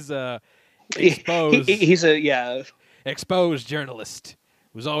 He's exposed. He's a exposed journalist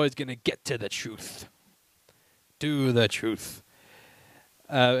who's always going to get to the truth. Do the truth.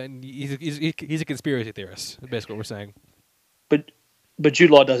 And he's a conspiracy theorist. That's basically what we're saying. But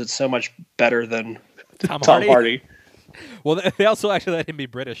Jude Law does it so much better than Tom Hardy. Well, they also actually let him be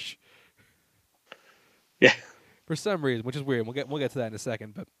British. Yeah. For some reason, which is weird. We'll get to that in a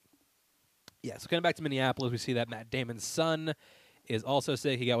second, but yeah. So coming back to Minneapolis, we see that Matt Damon's son is also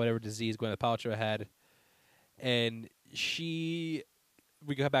sick. He got whatever disease Gwyneth Paltrow had, and we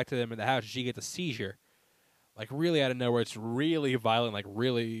go back to them in the house. She gets a seizure, really out of nowhere. It's really violent,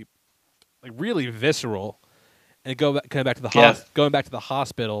 really visceral. And going back to the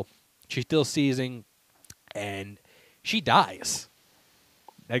hospital, she's still seizing, and she dies.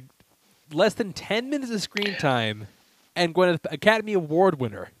 Less than 10 minutes of screen time, and Academy Award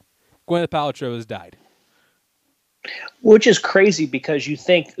winner Gwyneth Paltrow has died. Which is crazy because you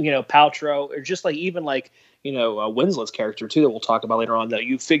think, Paltrow, or just even Winslet's character too that we'll talk about later on, that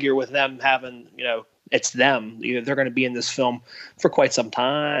you figure with them having, it's them. They're going to be in this film for quite some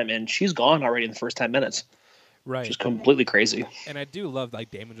time, and she's gone already in the first 10 minutes. Right. Which is completely crazy. And I do love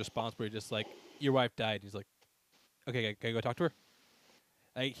Damon's response where he's just your wife died. He's like, okay, can I go talk to her?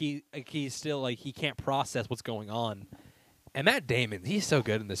 He's still he can't process what's going on. And Matt Damon, he's so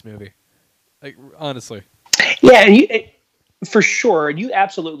good in this movie. Honestly. Yeah, and for sure, you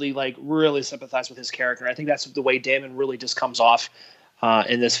absolutely really sympathize with his character. I think that's the way Damon really just comes off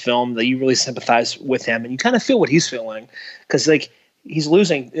in this film, that you really sympathize with him and you kind of feel what he's feeling, because he's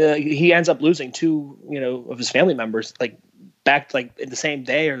losing. He ends up losing 2 of his family members back in the same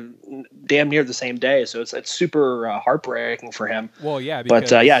day or damn near the same day. So it's super heartbreaking for him. Well, yeah, but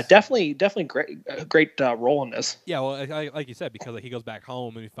definitely great role in this. Yeah, well, like you said, because he goes back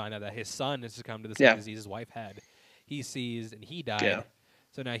home and we find out that his son has succumbed to the same disease his wife had. He seized and he died. Yeah.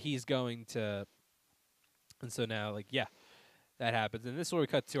 So now he's going to, and so now that happens. And this is where we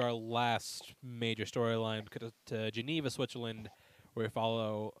cut to our last major storyline, to Geneva, Switzerland, where we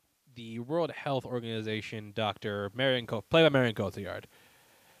follow the World Health Organization doctor, played by Marion Cotillard.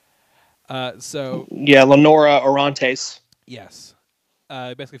 Lenora Orantes. Yes.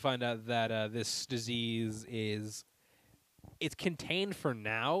 Basically find out that this disease it's contained for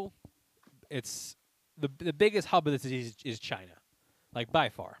now. It's the biggest hub of this disease is China, by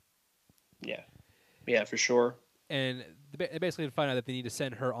far. Yeah, for sure. And they basically find out that they need to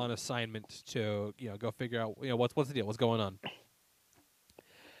send her on assignment to go figure out what's the deal, what's going on.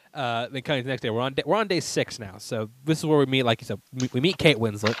 Then coming the next day, we're on day 6 now. So this is where we meet, like you said, we meet Kate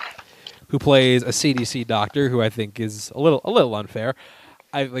Winslet, who plays a CDC doctor, who I think is a little unfair.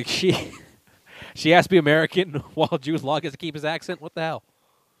 I like she she has to be American while Jude Law gets to keep his accent. What the hell?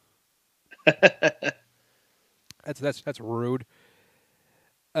 That's rude.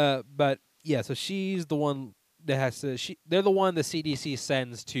 But yeah, so she's the one that has to. They're the one the CDC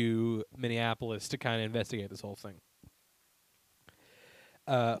sends to Minneapolis to kind of investigate this whole thing.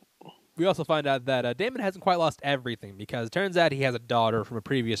 We also find out that Damon hasn't quite lost everything, because it turns out he has a daughter from a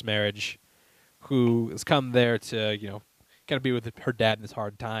previous marriage who has come there to, kind of be with her dad in this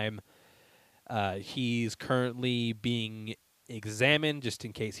hard time. He's currently being examined just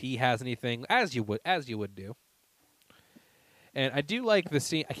in case he has anything, as you would do. And I do like the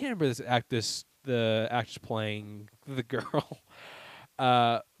scene. I can't remember the actress playing the girl,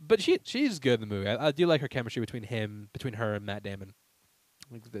 but she's good in the movie. I do like her chemistry between her and Matt Damon.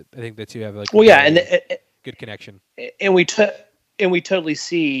 I think the two have like good connection. And we totally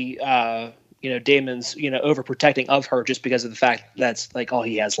see Damon's overprotecting of her just because of the fact that's like all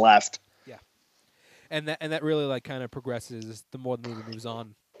he has left. Yeah, and that really like kind of progresses the more the movie moves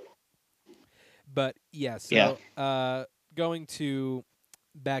on. But yeah, so going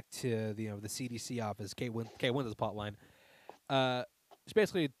back to the CDC office, Kate Winslet's plotline. She's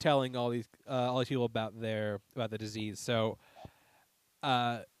basically telling all these people about the disease. So.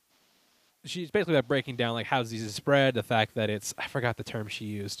 She's basically about breaking down like how diseases spread, the fact that I forgot the term she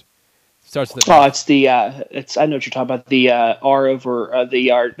used. Starts with it's the I know what you're talking about, the R over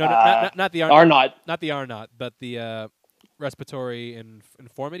the R. No, not the R. R naught. Not the R naught, but the respiratory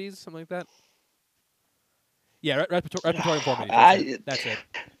infirmities, something like that. Yeah, respiratory infirmities. That's it.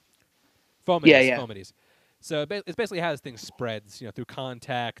 Fomities. So it's basically how this thing spreads, through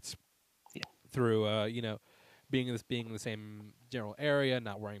contact, through being in the same general area,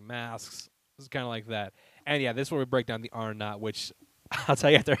 not wearing masks. It's kind of like that. And yeah, this is where we break down the R naught, which I'll tell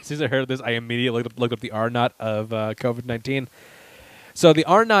you, as soon as I heard this, I immediately looked up the R naught of COVID-19. So the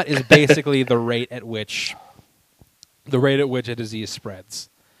R naught is basically the rate at which a disease spreads.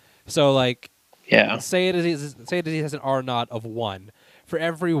 So like, say a disease has an R naught of 1. For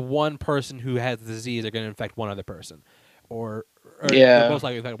every one person who has the disease, they're going to infect one other person, or most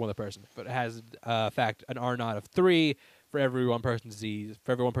likely infect one other person. But it has an R naught of 3 for every one person disease.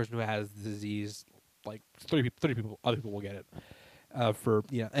 For every one person who has the disease, like 30 people, other people will get it.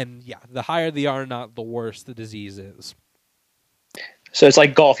 The higher the R naught, the worse the disease is. So it's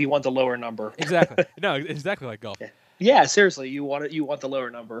like golf. You want the lower number. Exactly. No, exactly like golf. Yeah, seriously, you want the lower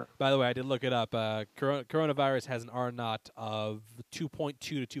number. By the way, I did look it up. Coronavirus has an R naught of 2.2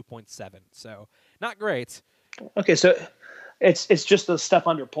 to 2.7, so not great. Okay, so it's just a step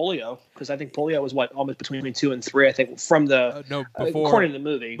under polio, because I think polio was almost between 2 and 3. I think from the according to the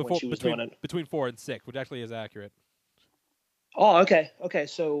movie when she was doing it, between 4 and 6, which actually is accurate. Oh, okay.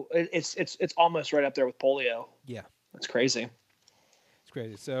 So it's almost right up there with polio. Yeah, that's crazy.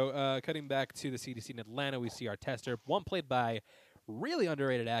 Crazy. So, cutting back to the CDC in Atlanta, we see our tester, one played by really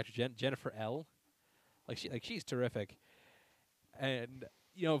underrated actress Jennifer L. She's terrific. And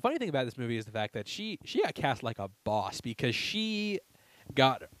funny thing about this movie is the fact that she got cast like a boss, because she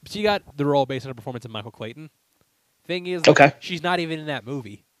got the role based on her performance of Michael Clayton. Thing is, she's not even in that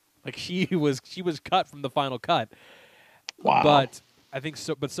movie. Like she was cut from the final cut. Wow. But I think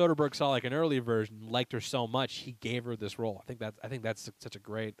so. But Soderbergh saw like an early version, liked her so much, he gave her this role. I think that's such a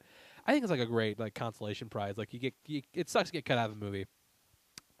great. I think it's like a great like consolation prize. Like it sucks to get cut out of a movie,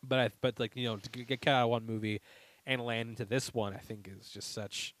 but to get cut out of one movie and land into this one, I think is just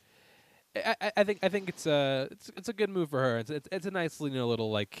such. I think it's a good move for her. It's a nice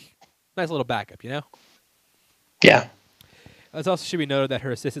little backup, Yeah. It also should be noted that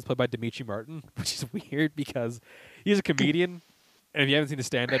her assistant's played by Dimitri Martin, which is weird because he's a comedian. And if you haven't seen the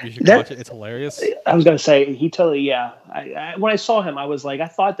stand-up, you should watch it. It's hilarious. I was going to say, he totally, I when I saw him, I was like, I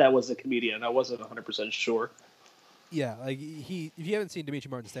thought that was a comedian. I wasn't 100% sure. Yeah, like if you haven't seen Dimitri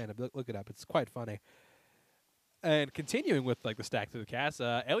Martin stand-up, look it up. It's quite funny. And continuing with like the stack through the cast,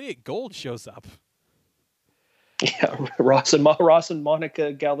 Elliot Gould shows up. Yeah, Ross and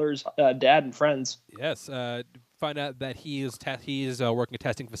Monica Geller's dad and friends. Yes, find out that he is working a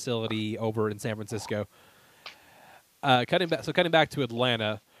testing facility over in San Francisco. Cutting back to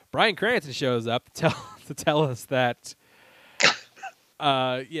Atlanta, Bryan Cranston shows up to tell us that,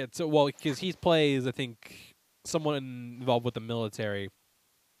 because he plays, I think, someone involved with the military.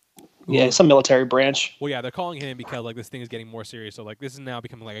 Yeah, some military branch. Well, yeah, they're calling him because like this thing is getting more serious. So like this is now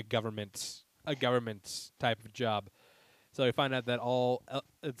becoming like a government type of job. So we find out that in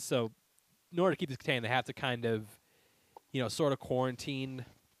order to keep this contained, they have to kind of, sort of quarantine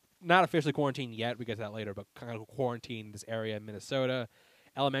not officially quarantined yet. We get to that later, but kind of quarantined this area in Minnesota.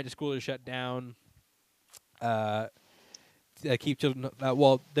 Elementary schools are shut down. Keep children.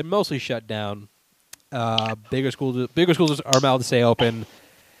 Well, they're mostly shut down. Bigger schools are allowed to stay open,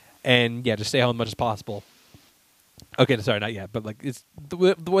 and just stay home as much as possible. Okay, sorry, not yet, but like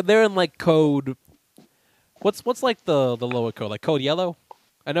they're in like code. What's like the lower code? Like code yellow?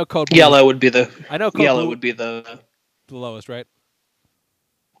 I know code blue. Yellow would be the. I know code yellow blue would be the lowest, right?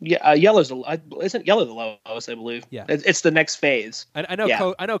 Yeah, yellow's isn't yellow the lowest? I believe. Yeah, it's the next phase. I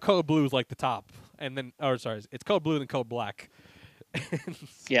know. I know code blue is like the top, and then it's code blue and code black.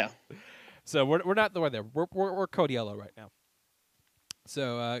 Yeah. So we're not the way there. We're code yellow right now.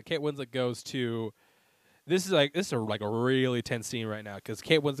 So Kate Winslet goes to. This is a really tense scene right now because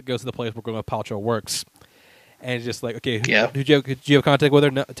Kate Winslet goes to the place where Gwyneth Paltrow works, and it's just like, okay, did you have contact with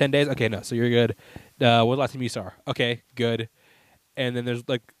her? No, 10 days? Okay, no, so you're good. When's the last time you saw her? Okay, good. And then there's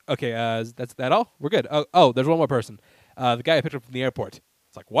like, okay, that's that all? We're good. Oh, there's one more person. The guy I picked up from the airport.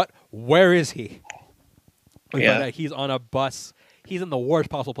 It's like, what? Where is he? We find out he's on a bus. He's in the worst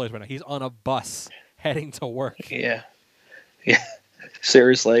possible place right now. He's on a bus heading to work. Yeah. Yeah.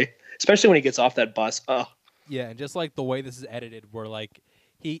 Seriously. Especially when he gets off that bus. Oh. Yeah, and just like the way this is edited, where like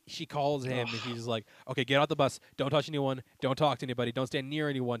she calls him and he's like, okay, get off the bus. Don't touch anyone. Don't talk to anybody. Don't stand near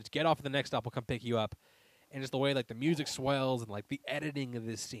anyone. Just get off at the next stop. We'll come pick you up. And just the way like the music swells and like the editing of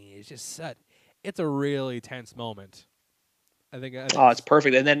this scene is just it's a really tense moment. I think it's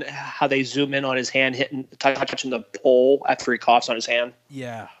perfect. And then how they zoom in on his hand touching the pole after he coughs on his hand.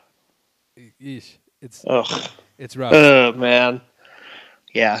 Yeah. It's rough. Oh man.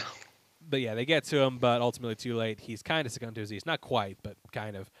 Yeah. But yeah, they get to him, but ultimately too late. He's kind of succumbed to his disease. Not quite, but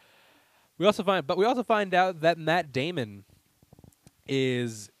kind of. We also find out that Matt Damon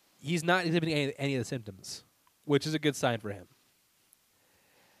he's not exhibiting any of the symptoms, which is a good sign for him.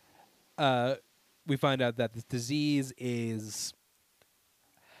 We find out that this disease is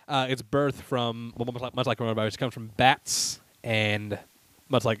it's birthed from much like coronavirus. It comes from bats, and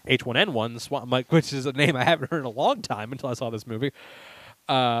much like H1N1, which is a name I haven't heard in a long time until I saw this movie.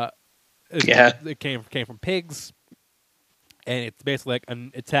 It came from pigs, and it's basically like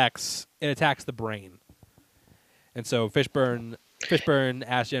it attacks the brain. And so Fishburne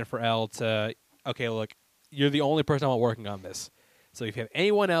asked Jennifer L to, okay, look, you're the only person I want working on this. So if you have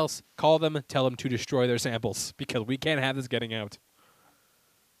anyone else, call them, tell them to destroy their samples because we can't have this getting out.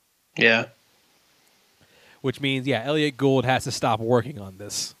 Yeah. Which means, Elliot Gould has to stop working on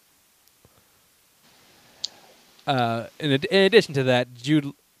this. In addition to that,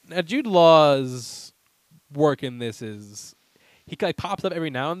 Jude Law's work in this is he like pops up every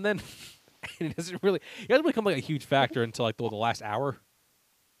now and then, and he doesn't become like a huge factor until like the last hour.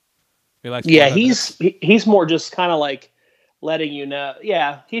 He's more just kind of like letting you know.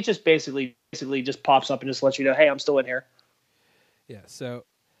 Yeah, he just basically just pops up and just lets you know, hey, I'm still in here. Yeah. So,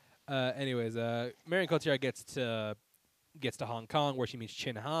 anyways, Marion Cotillard gets to Hong Kong where she meets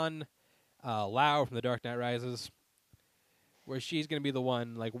Chin Han, Lau from The Dark Knight Rises. Where she's gonna be the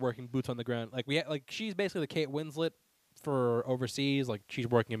one like working boots on the ground, she's basically the Kate Winslet for overseas. Like she's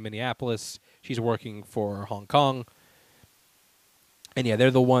working in Minneapolis, she's working for Hong Kong, and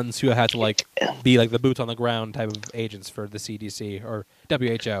they're the ones who have to like be like the boots on the ground type of agents for the CDC or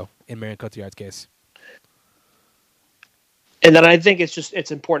WHO in Marion Cotillard's case. And then I think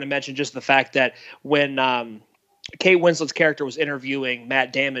it's important to mention just the fact that when Kate Winslet's character was interviewing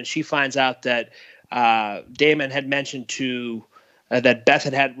Matt Damon, she finds out that Damon had mentioned that Beth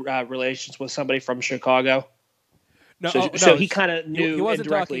had relations with somebody from Chicago. So he kind of knew he wasn't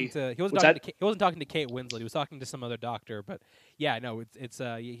indirectly. He wasn't talking to Kate Winslet. He was talking to some other doctor. But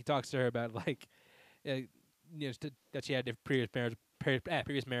he talks to her about like that she had a previous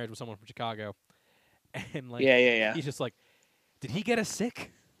marriage with someone from Chicago, and like he's just like, did he get us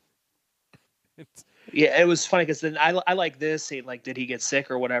sick? Yeah, it was funny because then I like this scene, like, did he get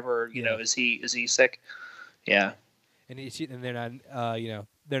sick or whatever? You know, is he sick? Yeah, and they're not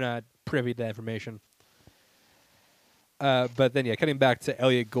they're not privy to that information. But then cutting back to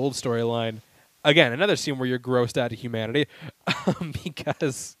Elliot Gould's storyline, again another scene where you're grossed out of humanity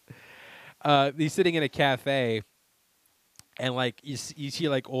because he's sitting in a cafe and like you see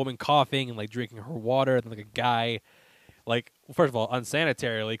like a woman coughing and like drinking her water, and like a guy like first of all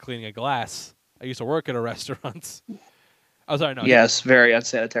unsanitarily cleaning a glass. I used to work at a restaurant. Oh, sorry, no. Yes, very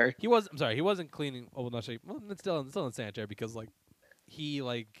unsanitary. He wasn't cleaning. Oh, well, it's still unsanitary because like he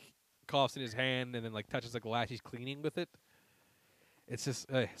like coughs in his hand and then like touches the glass he's cleaning with it. It's just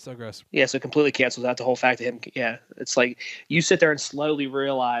so gross. Yeah, so it completely cancels out the whole fact of him. Yeah, it's like you sit there and slowly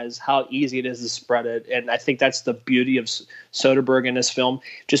realize how easy it is to spread it, and I think that's the beauty of Soderbergh in this film,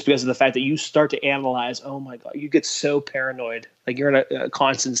 just because of the fact that you start to analyze. Oh my god, you get so paranoid, like you're in a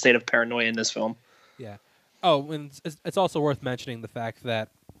constant state of paranoia in this film. Yeah. Oh, and it's also worth mentioning the fact that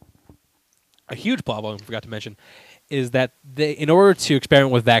a huge problem I forgot to mention is that they, in order to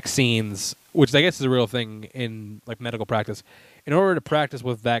experiment with vaccines, which I guess is a real thing in like medical practice, in order to practice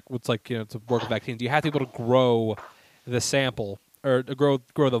with what's like to work with vaccines, you have to be able to grow the sample or to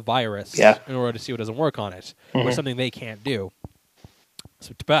grow the virus in order to see what doesn't work on it, which is something they can't do.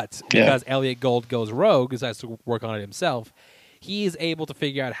 So, but because Elliot Gould goes rogue, decides to work on it himself, he is able to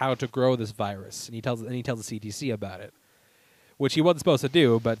figure out how to grow this virus, and he tells the CDC about it, which he wasn't supposed to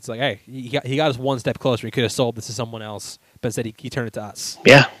do. But it's like, hey, he got us one step closer. He could have sold this to someone else, but instead he turned it to us.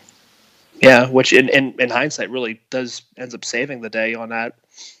 Yeah. Yeah, which in hindsight really ends up saving the day on that.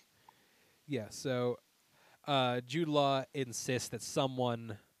 Yeah, so Jude Law insists that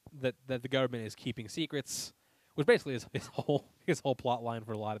that the government is keeping secrets, which basically is his whole plot line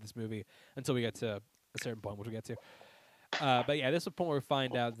for a lot of this movie until we get to a certain point, which we'll get to. But yeah, this is the point where we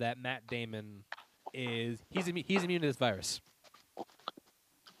find out that Matt Damon he's immune to this virus.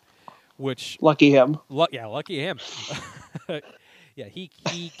 Which lucky him. Lucky him. Yeah,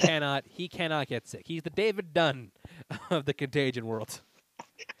 he cannot get sick. He's the David Dunn of the Contagion world.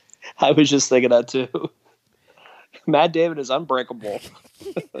 I was just thinking that too. Matt Damon is unbreakable.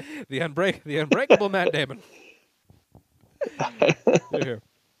 the unbreakable Matt Damon. Here.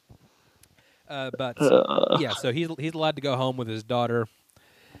 But yeah, so he's allowed to go home with his daughter,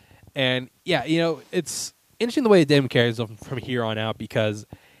 and yeah, it's interesting the way Damon carries on from here on out because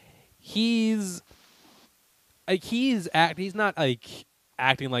he's not like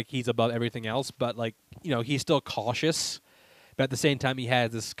acting like he's above everything else, but like he's still cautious, but at the same time he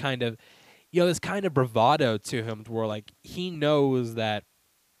has this kind of bravado to him, to where like he knows that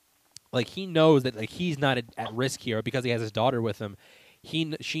he's not at risk here because he has his daughter with him. He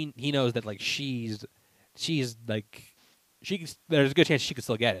knows that like she's like there's a good chance she could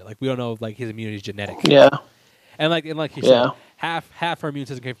still get it. Like we don't know if like his immunity is genetic. Yeah. And like he said, half her immune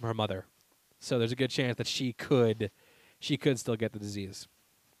system came from her mother. So there's a good chance that she could still get the disease.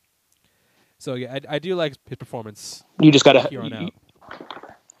 So yeah, I do like his performance. You just gotta here on out.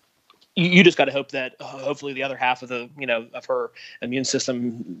 You just gotta hope that hopefully the other half of the of her immune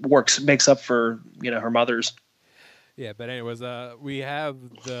system makes up for her mother's. Yeah, but anyways, we have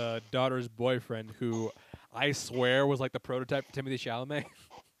the daughter's boyfriend, who I swear was like the prototype for Timothée Chalamet.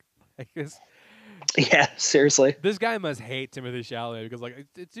 I guess. Yeah, seriously. This guy must hate Timothée Chalamet because like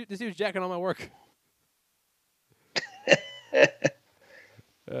this dude's jacking all my work.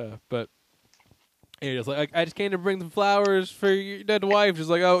 But it's like I just came to bring the flowers for your dead wife. She's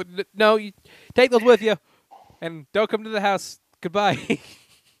like, oh no, you take those with you, and don't come to the house. Goodbye.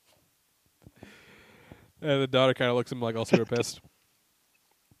 And the daughter kind of looks at him like all super pissed.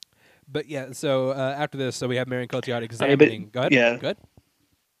 But yeah, so after this, we have Marion Cotillard examining. Go ahead. Yeah. Good.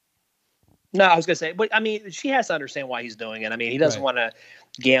 No, I was gonna say, but I mean, she has to understand why he's doing it. I mean, he doesn't want to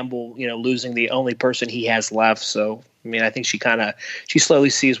gamble, losing the only person he has left. So, I mean, I think she slowly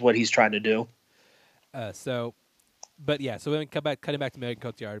sees what he's trying to do. So then we cutting back to Marion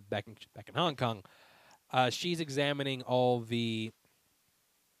Cotillard back in Hong Kong. She's examining all the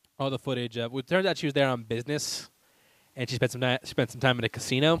footage. It turns out she was there on business, and she spent some time in a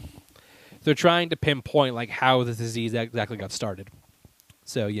casino. They're trying to pinpoint like how the disease exactly got started.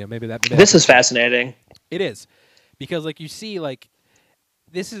 So yeah, maybe this is fascinating. It is, because like you see, like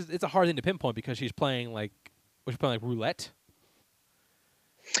it's a hard thing to pinpoint because she's playing like roulette.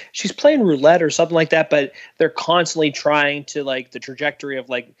 She's playing roulette or something like that, but they're constantly trying to like the trajectory of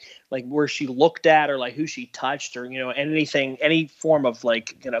like where she looked at or like who she touched or any form of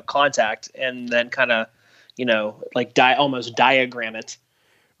like contact, and then kind of like almost diagram it.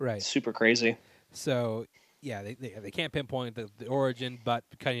 Right. Super crazy. So yeah, they can't pinpoint the origin, but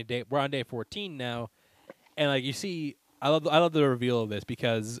we're on day 14 now, and like you see, I love the reveal of this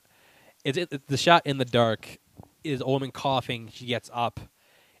because it's the shot in the dark is a woman coughing. She gets up.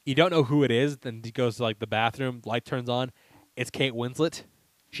 You don't know who it is. Then he goes to like the bathroom. Light turns on. It's Kate Winslet.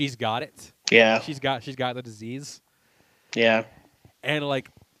 She's got it. Yeah. She's got the disease. Yeah. And like,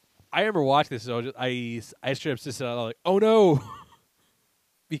 I remember watching this. So I straight up just said, like, oh no,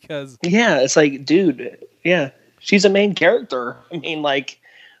 because it's like, dude, yeah, she's a main character. I mean, like,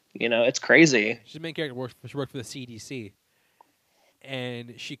 it's crazy. She's a main character. She worked for the CDC,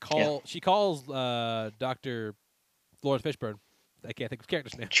 and she calls Dr. Lawrence Fishburne. I can't think of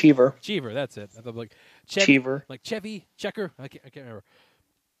character's name. Cheever. Cheever, that's it. I'm like Cheever. like Chevy, Checker. I can't remember.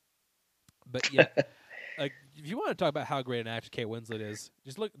 But yeah, like if you want to talk about how great an actress Kate Winslet is,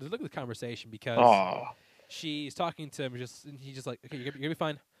 just look at the conversation because Oh. she's talking to him and he's just like, okay, you're gonna be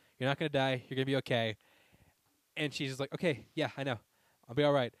fine. You're not gonna die. You're gonna be okay. And she's just like, okay, yeah, I know, I'll be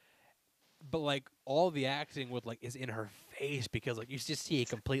all right. But like all the acting with like is in her face because like you just see it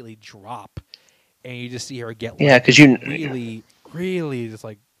completely drop, and you just see her get like, Yeah, because really just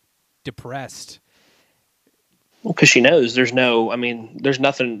like depressed. Because she knows there's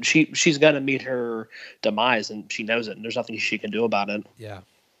nothing. She's gonna meet her demise, and she knows it. And there's nothing she can do about it. Yeah.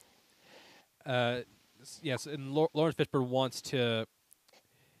 Yes, and Lawrence Fishburne wants to.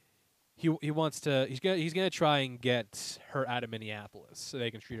 He wants to. He's gonna try and get her out of Minneapolis so they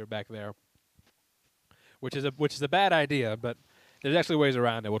can treat her back there. Which is a bad idea, but there's actually ways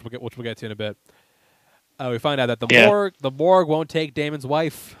around it, which we'll get to in a bit. We find out that the morgue won't take Damon's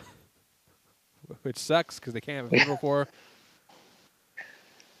wife, which sucks because they can't have a funeral for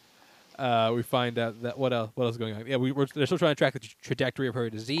her. We find out that what else is going on? Yeah, they're still trying to track the trajectory of her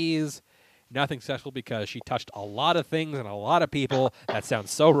disease. Nothing successful because she touched a lot of things and a lot of people. That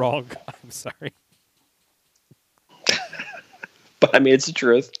sounds so wrong. I'm sorry, but I mean it's the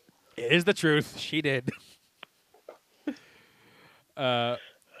truth. It is the truth. She did. And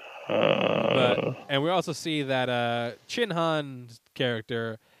we also see that Chin Han's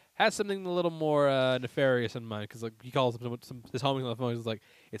character has something a little more nefarious in mind because like he calls his homie on the phone. He's like,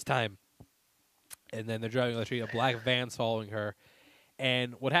 "It's time," and then they're driving on the street. A black van's following her,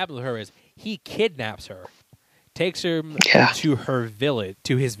 and what happens to her is he kidnaps her, takes her to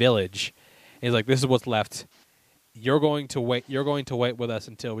his village, and he's like, "This is what's left. You're going to wait. You're going to wait with us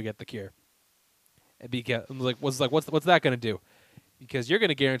until we get the cure." And because I'm like, what's that going to do? Because you're going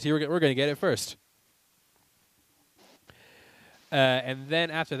to guarantee we're going to get it first. And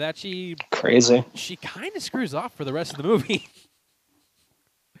then after that, she kind of screws off for the rest of the movie.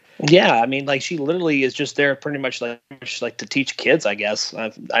 Yeah, I mean, like she literally is just there, pretty much like to teach kids. I guess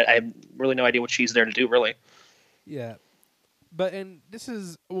I have really no idea what she's there to do, really. Yeah, but this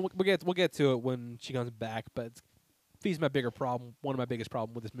is we'll get to it when she comes back. But he's my bigger problem. One of my biggest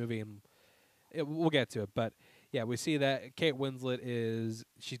problems with this movie, and we'll get to it. But yeah, we see that Kate Winslet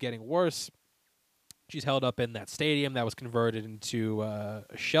she's getting worse. She's held up in that stadium that was converted into a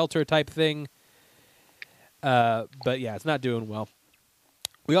shelter type thing. But yeah, it's not doing well.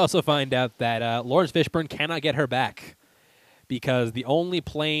 We also find out that Lawrence Fishburne cannot get her back because the only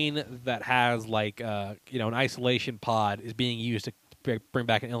plane that has like an isolation pod is being used to bring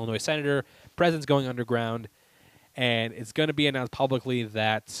back an Illinois senator. President's going underground, and it's going to be announced publicly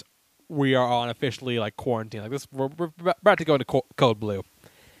that we are on officially like quarantine. Like this, we're about to go into code blue,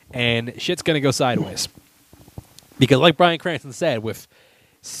 and shit's going to go sideways. Because like Bryan Cranston said, with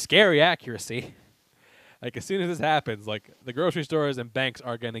scary accuracy, like as soon as this happens, like the grocery stores and banks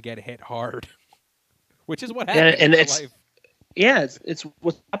are going to get hit hard, which is what happens. And it's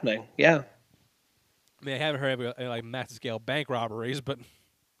what's happening. Yeah. I mean, I haven't heard of like massive scale bank robberies, but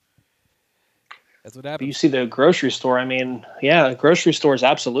that's what happens. You see the grocery store. I mean, yeah, grocery stores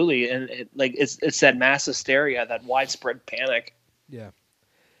absolutely, and it's that mass hysteria, that widespread panic. Yeah.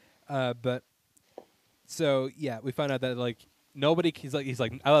 But so yeah, we found out that like nobody. He's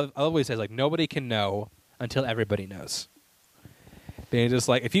like I love what he says, like nobody can know until everybody knows. Being just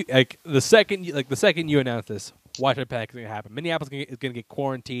like if you like the second you announce this, widespread panic is going to happen. Minneapolis is going to get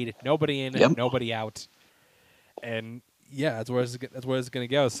quarantined. Nobody in, nobody out, and yeah, that's where it's going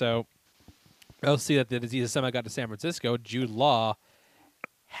to go. So I'll see that the disease has somehow got to San Francisco. Jude Law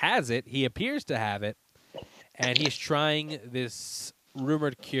has it. He appears to have it, and he's trying this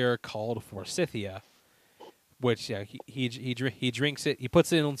rumored cure called Forsythia, which he drinks it. He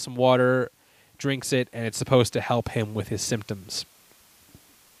puts it in some water, drinks it, and it's supposed to help him with his symptoms.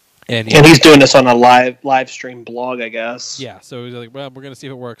 And he's doing this on a live stream blog, I guess. Yeah, so he's like, well, we're going to see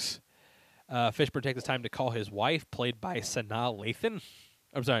if it works. Fishburne takes his time to call his wife, played by Sanaa Lathan.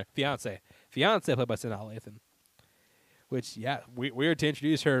 I'm sorry, fiance played by Sanaa Lathan. Which, yeah, weird to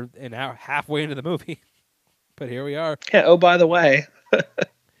introduce her an hour halfway into the movie. But here we are. Yeah, oh, by the way.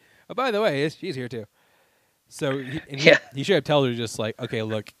 She's here too. So he should have told her just like, okay,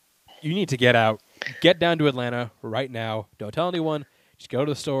 look, you need to get out. Get down to Atlanta right now. Don't tell anyone. Just go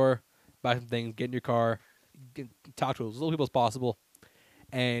to the store, buy some things, get in your car, talk to as little people as possible,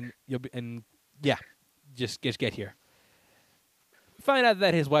 and just get here. Find out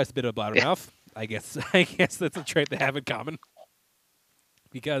that his wife's a bit of a blabbermouth. I guess that's a trait they have in common.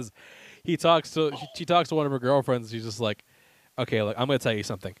 Because she talks to one of her girlfriends. She's just like, okay, look, I'm going to tell you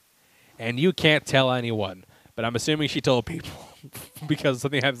something, and you can't tell anyone, but I'm assuming she told people. because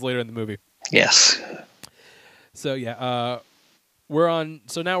something happens later in the movie. Yes. So yeah, now we're on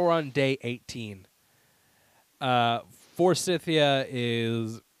day 18. Forsythia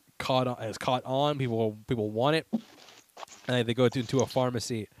is caught on. People want it, and they go into a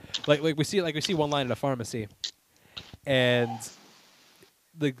pharmacy. Like we see one line at a pharmacy, and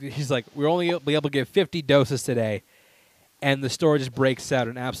he's like, "We're only be able to give 50 doses today," and the store just breaks out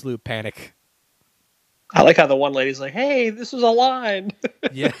in absolute panic. I like how the one lady's like, "Hey, this is a line."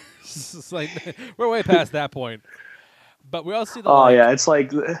 Yeah, it's like we're way past that point. But we also see It's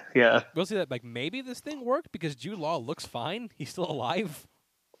like, yeah. We'll see that like maybe this thing worked because Jude Law looks fine. He's still alive.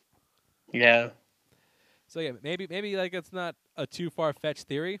 Yeah. So yeah, maybe like it's not a too far fetched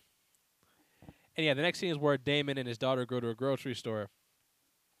theory. And yeah, the next scene is where Damon and his daughter go to a grocery store,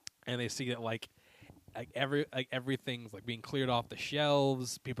 and they see that everything's like being cleared off the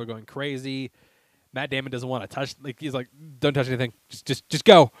shelves. People are going crazy. Matt Damon doesn't want to touch. Like he's like, "Don't touch anything. Just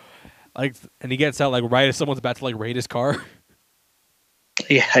go." Like, and he gets out like right as someone's about to like raid his car.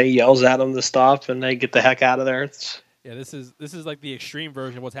 Yeah, he yells at them to stop, and they get the heck out of there. Yeah, this is like the extreme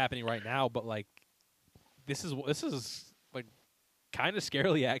version of what's happening right now, but like this is like kind of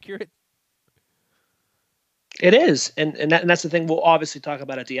scarily accurate. It is, and that's the thing we'll obviously talk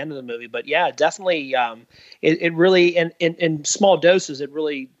about at the end of the movie. But yeah, definitely, it really in small doses it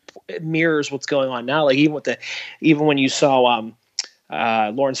really mirrors what's going on now. Like even when you saw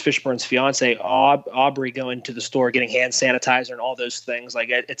Lawrence Fishburne's fiance Aubrey going to the store getting hand sanitizer and all those things, like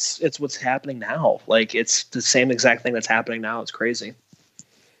it's what's happening now. Like it's the same exact thing that's happening now. It's crazy.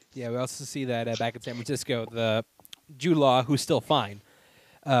 Yeah, we also see that back in San Francisco, the Jude Law, who's still fine.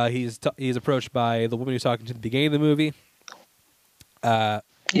 He's approached by the woman who's talking to the beginning of the movie.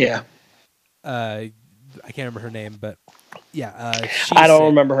 Yeah. I can't remember her name, but yeah. I don't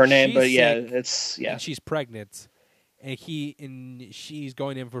remember her name, but yeah, it's and she's pregnant, and she's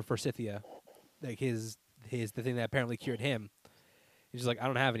going in for Forsythia, like the thing that apparently cured him. He's just like, I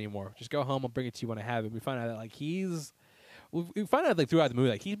don't have it anymore. Just go home. I'll bring it to you when I have it. We find out that like we find out like throughout the movie,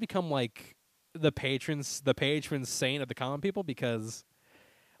 like he's become like the patron saint of the common people because.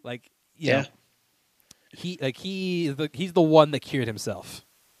 Like know, he's the one that cured himself.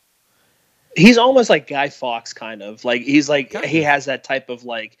 He's almost like Guy Fawkes, kind of like he's like he has that type of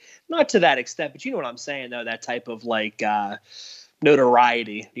like not to that extent, but you know what I'm saying though, that type of like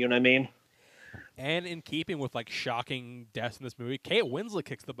notoriety. You know what I mean? And in keeping with like shocking deaths in this movie, Kate Winslet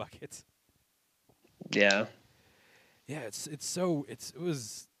kicks the bucket. Yeah, yeah, it's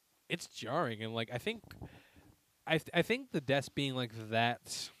jarring, and like I think the deaths being like that,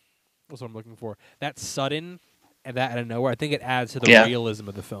 what's what I'm looking for, that sudden and that out of nowhere, I think it adds to the realism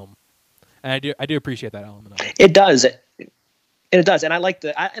of the film, and I do appreciate that element of it. It does, and I like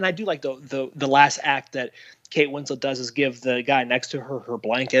I do like the last act that Kate Winslet does is give the guy next to her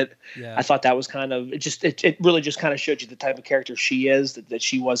blanket. Yeah. I thought that was kind of it really just kind of showed you the type of character she is, that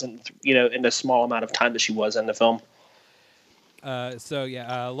she wasn't in the small amount of time that she was in the film. Lawrence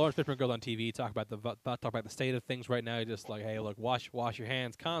Fishburne goes on TV, talk about the state of things right now. Just like, hey, look, wash your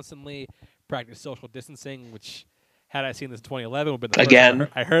hands constantly, practice social distancing. Which, had I seen this in 2011, would have been the first time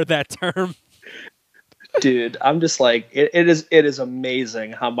I heard that term. Dude, I'm just like, it is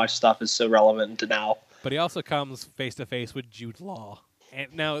amazing how much stuff is so relevant to now. But he also comes face to face with Jude Law,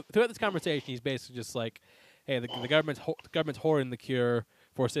 and now throughout this conversation, he's basically just like, hey, the government's hoarding the cure.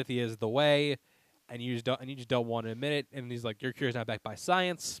 Forsythia is the way. And you just don't want to admit it. And he's like, your cure is not backed by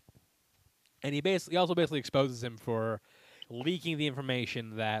science. And he also exposes him for leaking the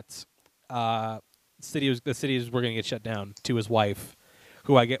information that the cities were going to get shut down to his wife,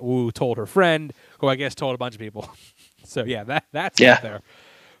 who told her friend, who I guess told a bunch of people. So yeah, that's out there.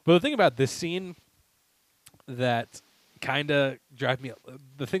 But the thing about this scene that kind of drives me,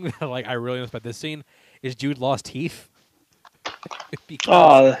 the thing that like I really notice about this scene is Jude Law's teeth.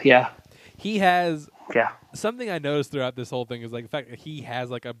 Yeah. He has something I noticed throughout this whole thing is like the fact that he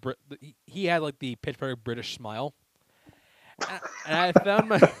has like he had like the Pittsburgh British smile, and I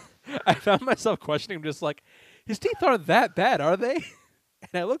found myself questioning, just like, his teeth aren't that bad, are they?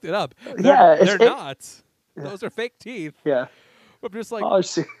 And I looked it up. They're not. Yeah. Those are fake teeth. Yeah. But I'm just like,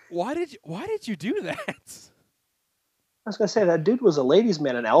 why did you do that? I was gonna say that dude was a ladies'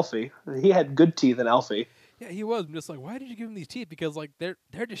 man in Alfie. He had good teeth in Alfie. Yeah, he was. I'm just like, why did you give him these teeth? Because like they're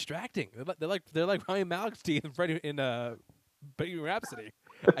distracting. They're like Ryan Malek's teeth in Bohemian Rhapsody.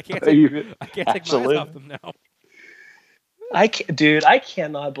 I can't take my eyes off them now. I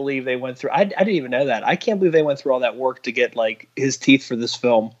cannot believe they went through. I didn't even know that. I can't believe they went through all that work to get like his teeth for this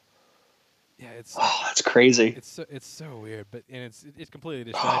film. Yeah, that's crazy. It's so weird, and it's completely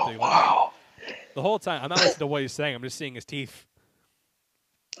distracting. Oh, wow. The whole time I'm not listening to what he's saying. I'm just seeing his teeth.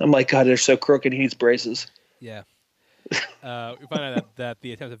 I'm like, God, they're so crooked. He needs braces. Yeah. We find out that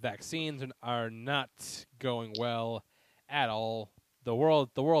the attempts at vaccines are not going well at all. The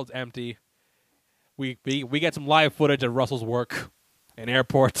world's empty. We get some live footage of Russell's work in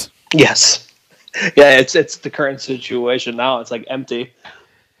airports. Yes. Yeah, it's the current situation now. It's like empty.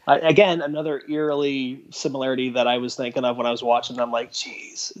 Again, another eerily similarity that I was thinking of when I was watching. I'm like,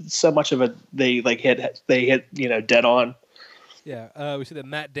 geez, so much of it they hit dead on. Yeah, we see that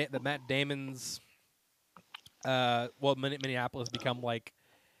Matt Damon's Minneapolis become like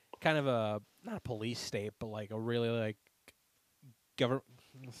kind of not a police state, but like a really like government.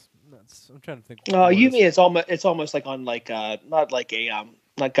 I'm trying to think. Oh, you mean it's almost like on like not like a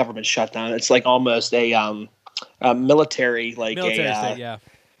not government shutdown. It's like almost a military like military state, yeah.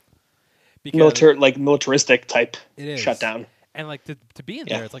 Because militaristic type shutdown. And like to be in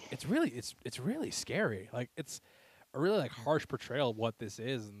there, it's like it's really scary. Like it's a really like harsh portrayal of what this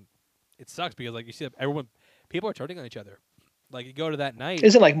is, and it sucks because like you see people are turning on each other. Like you go to that night.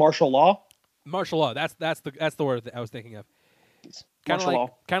 Is it like martial law? Martial law. That's the word that I was thinking of. Kind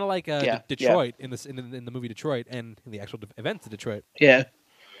of like Detroit in the movie Detroit and in the actual events of Detroit. Yeah.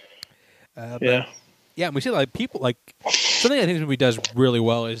 Yeah, and we see like people like something I think this movie does really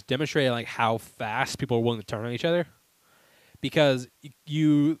well is demonstrating like how fast people are willing to turn on each other. Because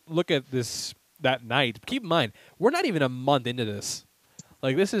you look at that night. Keep in mind, we're not even a month into this.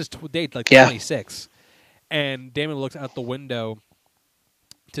 Like this is date 26, and Damon looks out the window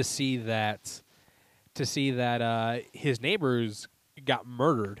to see that his neighbors got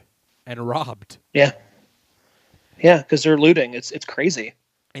murdered and robbed. Yeah, because they're looting. It's crazy.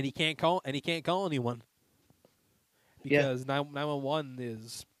 And he can't call anyone because 911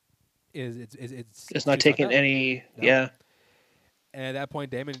 is it's not taking any. No. Yeah. And at that point,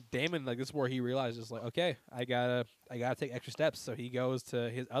 Damon, like this is where he realizes, like, okay, I gotta take extra steps. So he goes to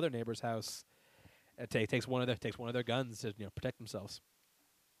his other neighbor's house, and takes one of their guns to protect themselves.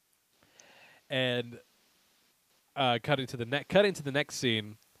 And cutting to the next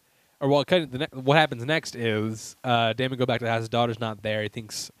scene, what happens next is Damon go back to the house. His daughter's not there. He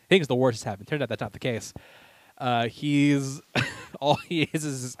thinks the worst has happened. Turns out that's not the case. He's all he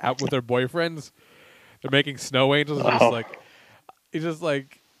is out with their boyfriends. They're making snow angels. He's just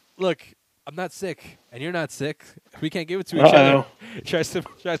like, look, I'm not sick, and you're not sick. We can't give it to each other. Tries to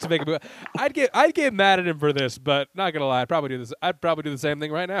make a move. I'd get mad at him for this, but not gonna lie, I'd probably do the same thing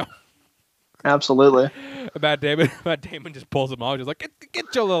right now. Absolutely. Matt Damon just pulls him off, just like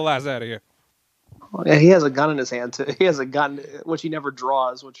get your little ass out of here. Well, yeah, he has a gun in his hand too. He has a gun which he never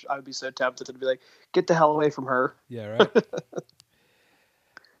draws, which I would be so tempted to be like, get the hell away from her. Yeah,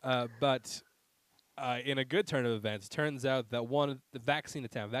 right. But. In a good turn of events, turns out that the vaccine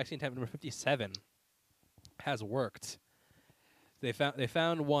attempt number 57, has worked. They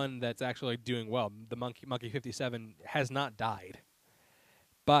found one that's actually doing well. The monkey 57 has not died,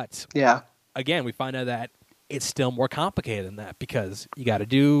 but again, we find out that it's still more complicated than that because you got to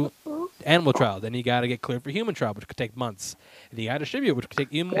do animal trial, then you got to get cleared for human trial, which could take months, and you got to distribute, which could take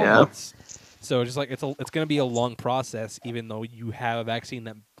even more months. So just like it's going to be a long process, even though you have a vaccine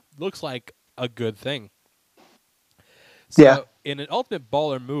that looks like a good thing. So, in an ultimate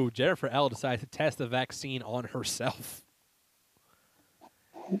baller move, Jennifer L. decides to test the vaccine on herself.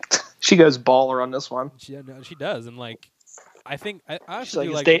 She goes baller on this one. She does, and like, I think I honestly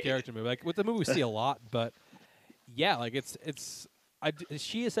do like the character move. Like with the movie, we see a lot, but yeah, like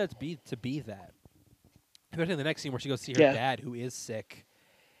she is said to be that. Especially in the next scene where she goes to see her dad, who is sick,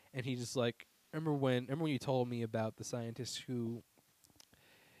 and he's just like, remember when you told me about the scientist who.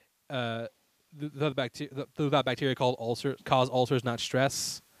 The bacteria called cause ulcers, not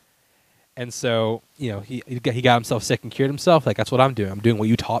stress, and so he got himself sick and cured himself. Like that's what I'm doing. I'm doing what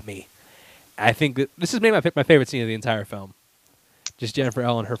you taught me. I think that this is maybe my favorite scene of the entire film. Just Jennifer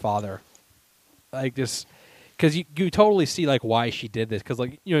L. and her father, like just because you totally see like why she did this. Because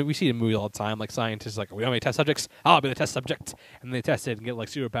like we see it in movies all the time. Like scientists like we don't have any test subjects. I'll be the test subject, and they test it and get like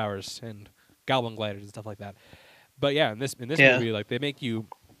superpowers and goblin gliders and stuff like that. But yeah, in this movie, like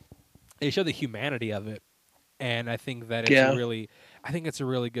they show the humanity of it, and I think that it's a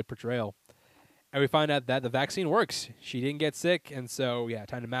really good portrayal. And we find out that the vaccine works. She didn't get sick, and so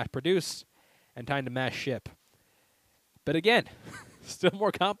time to mass produce and time to mass ship. But again, still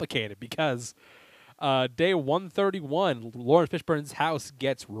more complicated because day 131, Lawrence Fishburne's house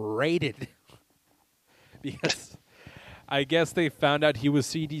gets raided because I guess they found out he was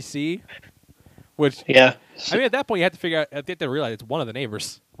CDC. Which I mean, at that point, you have to figure out. You have to realize it's one of the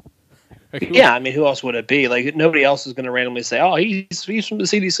neighbors. Yeah, I mean, who else would it be? Like, nobody else is going to randomly say, "Oh, he's from the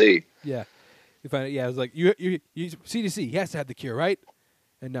CDC." Yeah, you find it. Yeah, it was like you CDC. He has to have the cure, right?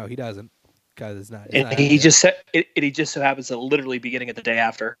 And no, he doesn't, because it's And not happening he just so happens to literally be getting it the day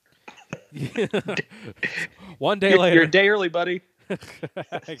after. yet. One day You're a later. day early, buddy. Son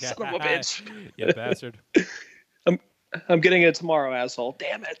of a bitch. You bastard. I'm getting it tomorrow, asshole.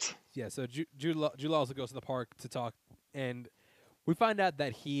 Damn it. Yeah, so Jude Law also goes to the park to talk, and we find out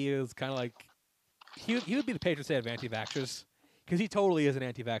that he is kind of like he would be the patron saint of anti-vaxxers, because he totally is an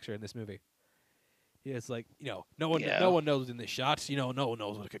anti-vaxxer in this movie. It's like, no one knows in this shot. No one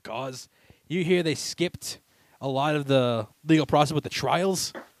knows what it could cause. You hear they skipped a lot of the legal process with the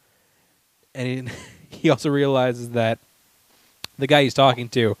trials, and he also realizes that the guy he's talking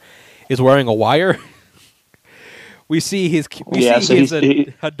to is wearing a wire. We see his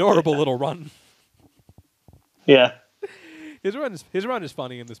adorable little run. Yeah. His run is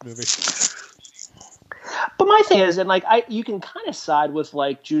funny in this movie. But my thing is, and you can kind of side with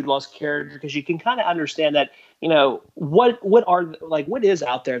Jude Law's character, because you can kind of understand that, what is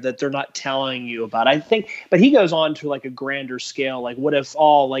out there that they're not telling you about. I think, but he goes on to a grander scale. What if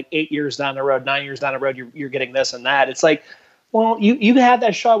all 8 years down the road, 9 years down the road, you're getting this and that? It's well, you can have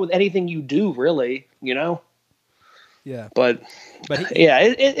that shot with anything you do, really, Yeah. But yeah,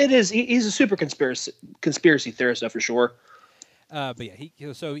 it is. He's a super conspiracy theorist, though, for sure. But yeah,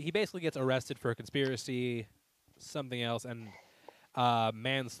 he basically gets arrested for conspiracy, something else, and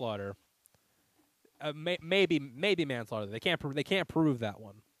manslaughter. Maybe manslaughter. They can't prove that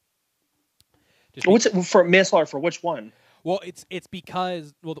one. What's it for manslaughter? For which one? Well, it's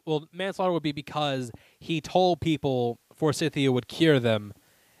because manslaughter would be because he told people Forsythia would cure them.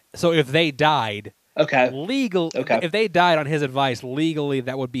 So if they died, if they died on his advice, legally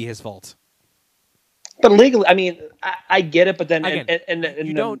that would be his fault. But legally, I mean, I get it, but then Again, in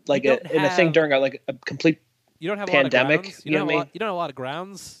a thing during a complete pandemic, you don't have a lot of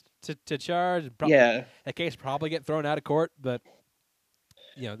grounds to charge. Yeah, that case probably get thrown out of court, but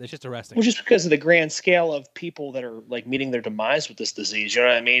it's just arresting. Well, just because of the grand scale of people that are meeting their demise with this disease, you know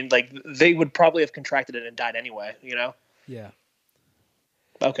what I mean? They would probably have contracted it and died anyway, Yeah.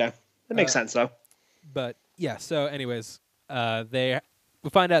 Okay, that makes sense though. But yeah, so anyways, we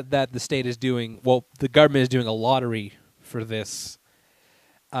find out that the state is the government is doing a lottery for this,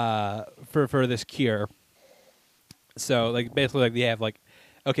 for this cure. So basically they have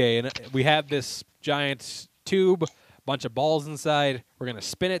okay, and we have this giant tube, bunch of balls inside. We're gonna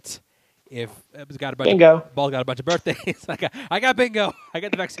spin it. If it's got a bunch of ball got a bunch of birthdays, I got bingo. I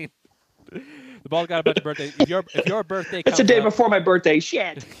got the vaccine. The ball got a bunch of birthdays. If your birthday comes it's the day before my birthday.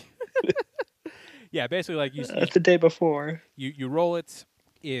 Shit. Yeah, basically it's the day before. You roll it.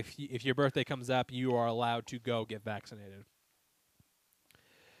 If your birthday comes up, you are allowed to go get vaccinated.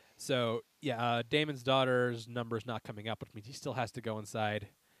 So yeah, Damon's daughter's number is not coming up, which means he still has to go inside,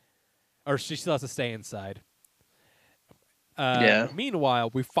 or she still has to stay inside.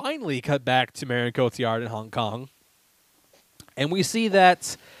 Meanwhile, we finally cut back to Marion Cotillard in Hong Kong, and we see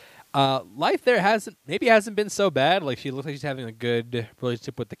that life there hasn't been so bad. She looks like she's having a good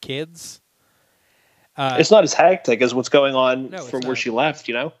relationship with the kids. It's not as hectic as what's going on from where she left,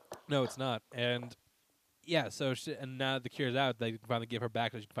 No, it's not. And yeah, and now the cure's out. They finally give her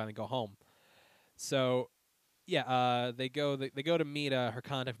back so she can finally go home. So yeah, they go to meet her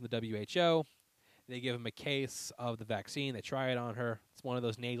contact from the WHO. They give him a case of the vaccine. They try it on her. It's one of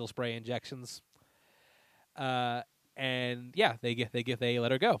those nasal spray injections. And yeah, they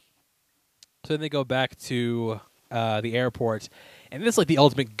let her go. So then they go back to the airport, and this is the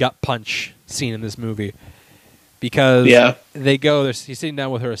ultimate gut punch scene in this movie, because they go. He's sitting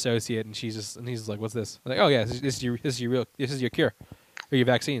down with her associate, and he's like, "What's this?" I'm like, "Oh yeah, this is your cure, or your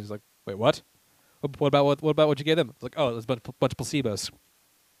vaccine." He's like, "Wait, what? What about what you gave them?" It's like, "Oh, there's a bunch of placebos."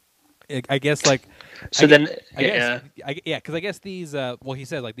 I guess because I guess these he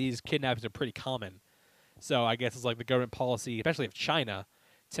says these kidnappings are pretty common, so I guess it's the government policy, especially of China,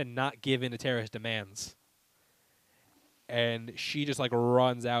 to not give in to terrorist demands. And she just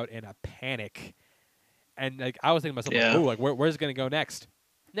runs out in a panic, and I was thinking to myself, where's it gonna go next?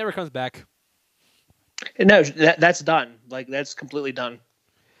 Never comes back. No, that's done. That's completely done.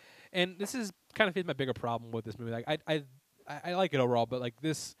 And this is kind of my bigger problem with this movie. I like it overall, but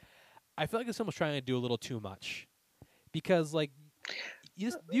this, I feel this film was trying to do a little too much, because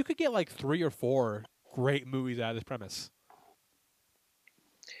you could get 3 or 4 great movies out of this premise.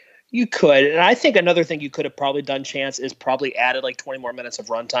 You could, and I think another thing you could have probably done, Chance, is probably added 20 more minutes of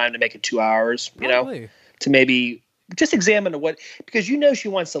runtime to make it 2 hours. Probably. To maybe just examine because she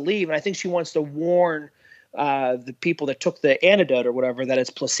wants to leave, and I think she wants to warn the people that took the antidote or whatever that it's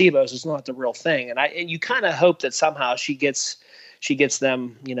placebos, it's not the real thing, and you kind of hope that somehow she gets she gets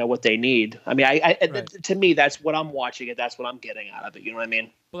them, what they need. I mean, Right. to me, that's what I'm watching it. That's what I'm getting out of it. You know what I mean?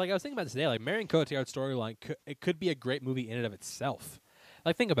 But like I was thinking about this today, like Marion Cotillard's storyline, it could be a great movie in and of itself.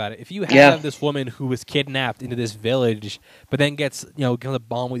 Like think about it: if you Yeah. have this woman who was kidnapped into this village, but then gets gonna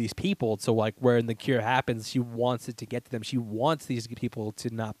bond with these people, so like when the cure happens, she wants it to get to them. She wants these people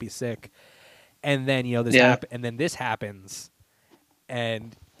to not be sick, and then this happens,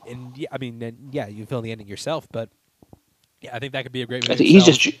 and yeah, I mean, then, yeah, you fill in the ending yourself, but yeah, I think that could be a great movie. He's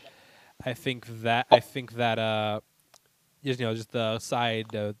just. I think that just the side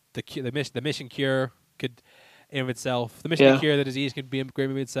the mission cure could in of itself, the mission to cure the disease could be a great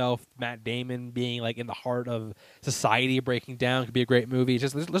movie itself. Matt Damon being like in the heart of society breaking down could be a great movie.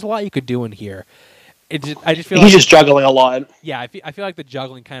 Just there's a lot you could do in here. I just feel he's just juggling a lot. Yeah, I feel like the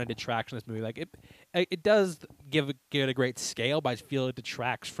juggling kind of detracts from this movie. Like it does give it a great scale, but I feel it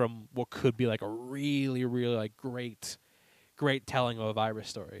detracts from what could be like a really really like great telling of a virus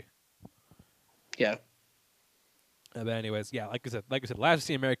story. Yeah. But anyways, yeah, like I said, last we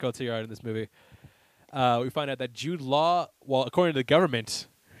see Marion Cotillard in this movie, we find out that Jude Law, well, according to the government,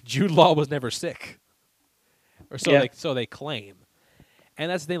 Jude Law was never sick, or so they claim, and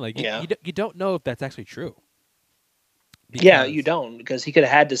that's the thing. Like, you don't know if that's actually true. Yeah, you don't, because he could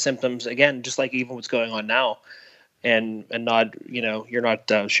have had the symptoms again, just like even what's going on now, and not you're not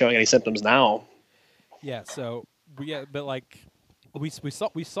showing any symptoms now. Yeah. So but like we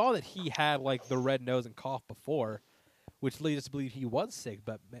saw that he had like the red nose and cough before, which leads us to believe he was sick.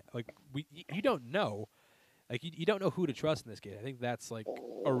 But like you don't know, like you don't know who to trust in this case. I think that's like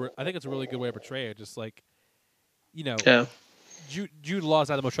I think it's a really good way to portray it. Just like Jude Law's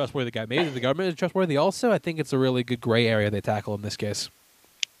not the most trustworthy guy. Maybe the government is trustworthy also. I think it's a really good gray area they tackle in this case.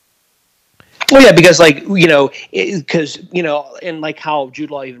 Well, yeah, because and like how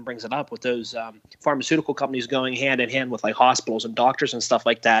Jude Law even brings it up with those pharmaceutical companies going hand in hand with like hospitals and doctors and stuff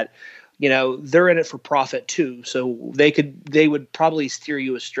like that. They're in it for profit too, so they would probably steer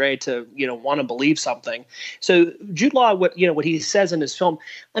you astray to want to believe something. So Jude Law, what he says in his film,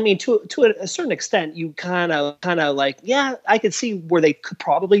 I mean, to a certain extent, you kind of like, yeah, I could see where they could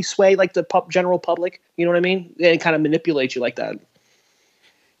probably sway like the general public. You know what I mean? And kind of manipulate you like that.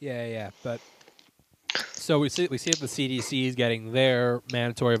 Yeah, but. So we see that the CDC is getting their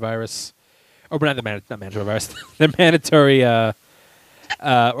mandatory virus, or not mandatory virus, the mandatory.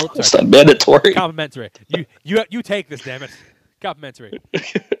 It's not mandatory. Complimentary. You take this, damn it. Complimentary.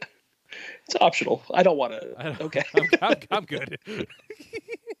 It's optional. I don't want to. Okay. I'm good.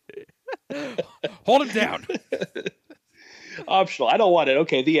 Hold him down. Optional. I don't want it.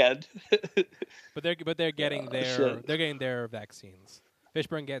 Okay. The end. But they're getting their vaccines.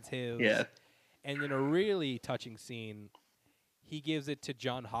 Fishburne gets his. Yeah. And in a really touching scene, he gives it to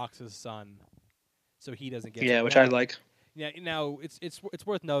John Hawkes' son, so he doesn't get. Yeah, which I like. Yeah. Now it's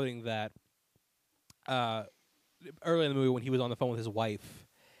worth noting that early in the movie when he was on the phone with his wife,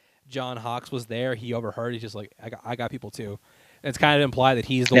 John Hawkes was there. He overheard. He's just like, I got people too. And it's kind of implied that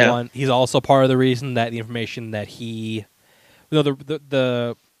he's the one. He's also part of the reason that the information that he,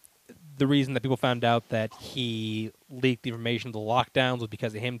 the reason that people found out that he leaked the information of the lockdowns was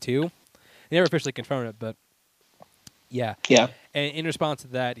because of him too. They never officially confirmed it, but yeah. Yeah. And in response to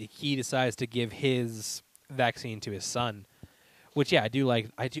that, he decides to give his vaccine to his son, which I do like.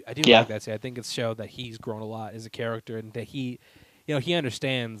 I do like that. I think it's showed that he's grown a lot as a character, and that he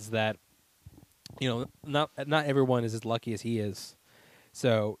understands that not everyone is as lucky as he is.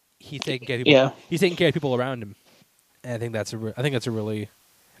 So he's taking care of people. Yeah. He's taking care of people around him, and I think that's a really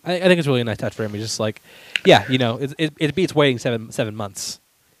nice touch for him. He's just like, it beats waiting 7 months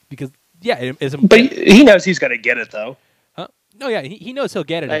because. Yeah, but he knows he's going to get it, though. No, yeah, he knows he'll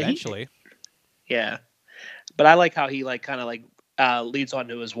get it eventually. But I like how he leads on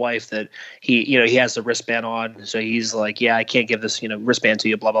to his wife that he has the wristband on, so he's like, yeah, I can't give this wristband to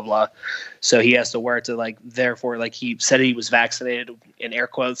you, blah blah blah. So he has to wear it to therefore he said he was vaccinated in air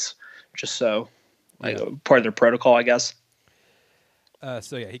quotes, just so part of their protocol, I guess.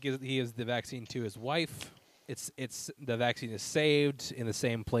 He gives the vaccine to his wife. It's the vaccine is saved in the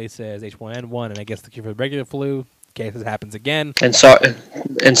same place as H1N1, and I guess the cure for the regular flu in case this happens again. And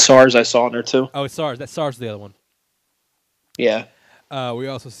SARS I saw in there too. Oh, it's SARS. That's SARS, the other one. Yeah. We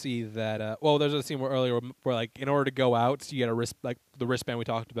also see that. There's a scene where in order to go out, you get the wristband we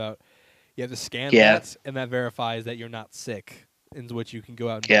talked about. You have to scan that, and that verifies that you're not sick, into which you can go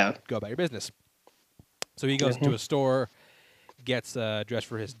out and go about your business. So he goes into a store, gets a dress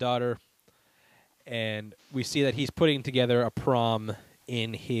for his daughter. And we see that he's putting together a prom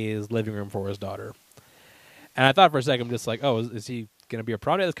in his living room for his daughter. And I thought for a second, just like, oh, is he gonna be a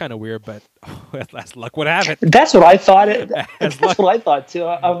prom date. That's kind of weird, but as luck would have it. That's what I thought. That's luck. what I thought too.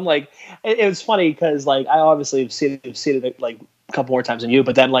 I'm like, it was funny because like I obviously have seen it like a couple more times than you,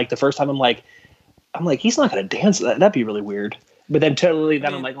 but then like the first time I'm like he's not gonna dance. That'd be really weird. But then totally,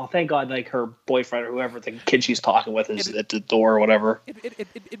 then I'm like, oh, thank God, like her boyfriend or whoever the kid she's talking with is at the door or whatever.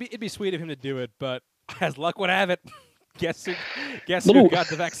 It'd be sweet of him to do it, but as luck would have it, guess who got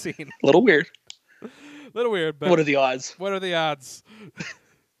the vaccine? Little weird. Little weird, but what are the odds? What are the odds?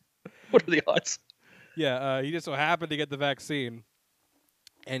 What are the odds? Yeah, he just so happened to get the vaccine,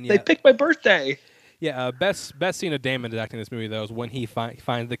 and they picked my birthday. Yeah, best scene of Damon acting in this movie though is when he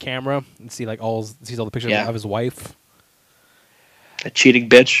finds the camera and sees all the pictures of his wife. A cheating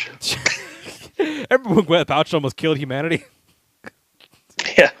bitch. Remember when Gwyneth Paltrow almost killed humanity?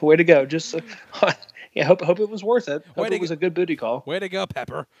 Yeah, way to go. Just hope it was worth it. Hope it was a good booty call. Way to go,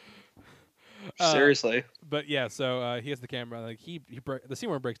 Pepper. Seriously. But yeah, so he has the camera. Like the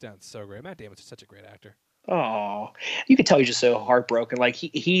scene where it breaks down is so great. Matt Damon's such a great actor. Oh, you could tell he's just so heartbroken. Like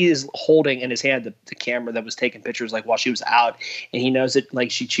he is holding in his hand the camera that was taking pictures like while she was out, and he knows that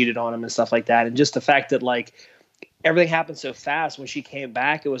like she cheated on him and stuff like that. And just the fact that like everything happened so fast. When she came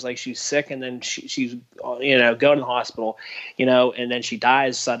back, it was like she's sick, and then she's going to the hospital, and then she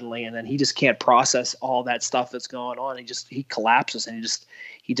dies suddenly, and then he just can't process all that stuff that's going on. He collapses, and he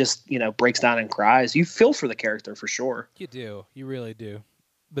just breaks down and cries. You feel for the character for sure. You do, you really do.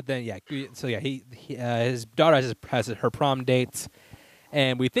 But then his daughter has her prom dates,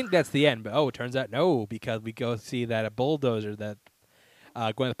 and we think that's the end. But it turns out no, because we go see that a bulldozer that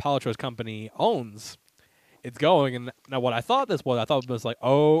Gwyneth Paltrow's company owns. It's going, and now what I thought it was like,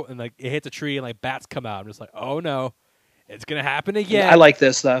 oh, and like it hits a tree and like bats come out. I'm just like, oh no, it's gonna happen again. I like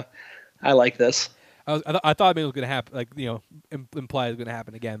this though. I like this. I thought maybe it was gonna happen, like imply it was gonna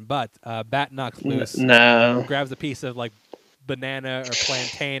happen again, but bat knocks loose. No, grabs a piece of like banana or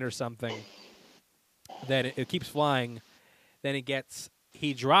plantain or something. Then it keeps flying. Then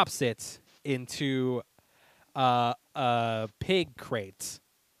he drops it into pig crates.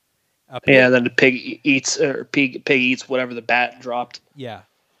 Then the pig eats whatever the bat dropped. Yeah,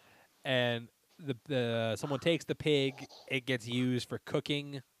 and the someone takes the pig. It gets used for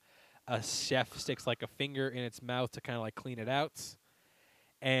cooking. A chef sticks like a finger in its mouth to kind of like clean it out.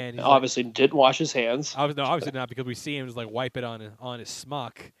 And obviously didn't wash his hands. Obviously not, because we see him just like wipe it on his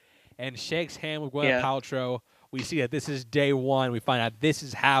smock, and shakes hand with Gwyneth Paltrow. We see that this is day one. We find out this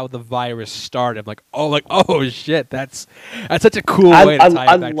is how the virus started. Oh shit, that's such a cool way to tie it back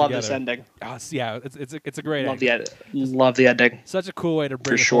together. I love this ending. Yeah, it's a great ending. Love the ending. Such a cool way to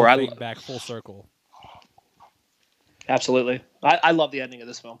bring the whole thing back full circle. Absolutely. I love the ending of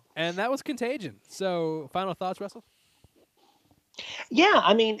this film. And that was Contagion. So, final thoughts, Russell? Yeah,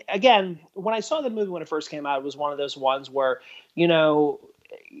 I mean, again, when I saw the movie when it first came out, it was one of those ones where,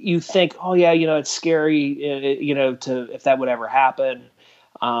 you think, oh yeah, it's scary, if that would ever happen.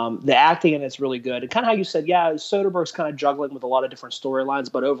 The acting in it's really good. And kind of how you said, yeah, Soderbergh's kind of juggling with a lot of different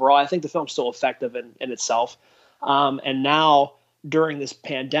storylines, but overall, I think the film's still effective in itself. And now, during this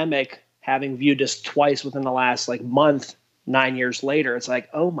pandemic, having viewed this twice within the last month, 9 years later, it's like,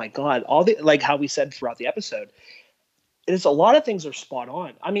 oh my God, all the, like how we said throughout the episode, it's a lot of things are spot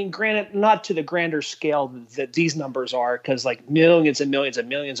on. I mean, granted, not to the grander scale that these numbers are, because millions and millions and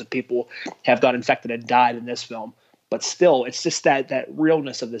millions of people have got infected and died in this film. But still, it's just that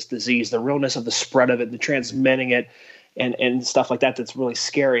realness of this disease, the realness of the spread of it, the transmitting it, and stuff like that that's really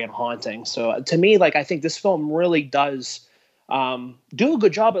scary and haunting. So to me, I think this film really does do a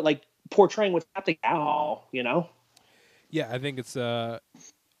good job at portraying what's happening now, Yeah, I think it's a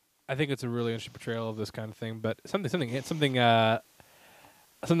really interesting portrayal of this kind of thing. But something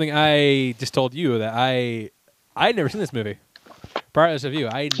I just told you that I'd never seen this movie prior to this review.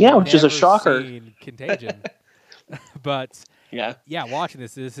 Which is a shocker. Seen Contagion, but watching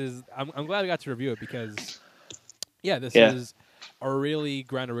this is I'm glad we got to review it, because this is a really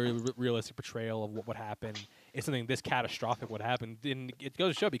grounded, realistic portrayal of what would happen if something this catastrophic would happen. And it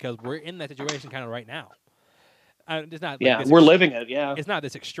goes to show, because we're in that situation kind of right now. It's not. We're living it. Yeah, it's not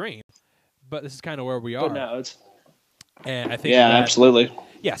this extreme, but this is kind of where we are. But no, it's. And I think. Absolutely.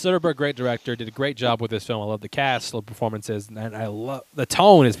 Yeah, Soderbergh, great director, did a great job with this film. I love the cast, love performances, and I love the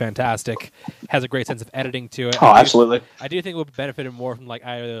tone is fantastic. Has a great sense of editing to it. Oh, absolutely. I do think it would benefit more from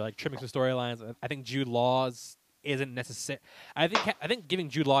either trimming some storylines. I think Jude Law's isn't necessary. I think giving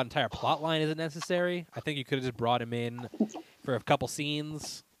Jude Law an entire plot line isn't necessary. I think you could have just brought him in for a couple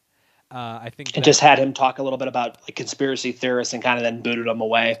scenes. I think just had him talk a little bit about conspiracy theorists and kind of then booted him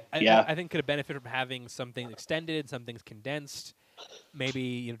away. I think could have benefited from having some things extended, some things condensed.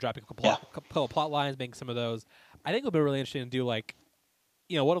 Maybe dropping a couple plot lines, making some of those. I think it would be really interesting to do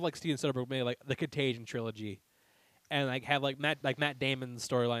what if like Steven Soderbergh made like the Contagion trilogy, and like have Matt Damon's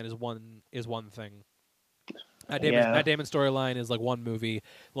storyline is one thing. Matt Damon's storyline is like one movie.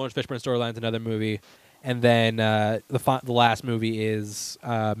 Lawrence Fishburne's storyline is another movie, and then the last movie is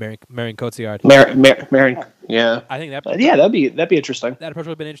Marion Cotillard. Marion, yeah. I think that'd be interesting. That approach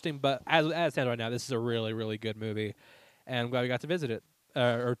would have been interesting, but as it stands right now, this is a really, really good movie, and I'm glad we got to visit it.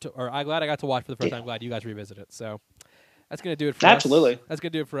 Or I'm glad I got to watch for the first time. I'm glad you guys revisit it. So that's gonna do it for us. Absolutely. That's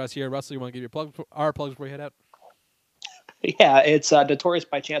gonna do it for us here. Russell, you want to give our plugs before you head out? Yeah, it's Notorious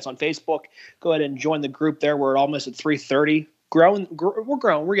by Chance on Facebook. Go ahead and join the group there. We're almost at 330. We're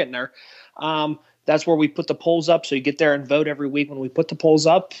growing. We're getting there. That's where we put the polls up. So you get there and vote every week when we put the polls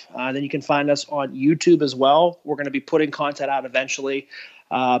up. Then you can find us on YouTube as well. We're going to be putting content out eventually.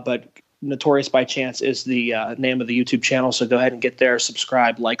 But Notorious by Chance is the name of the YouTube channel. So go ahead and get there,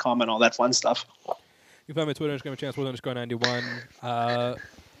 subscribe, like, comment, all that fun stuff. You can find me on Twitter, _chance_91.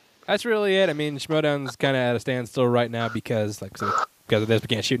 That's really it. I mean, Schmoedown's kind of at a standstill right now because of this, we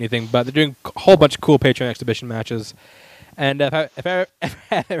can't shoot anything. But they're doing a whole bunch of cool Patreon exhibition matches. And if I ever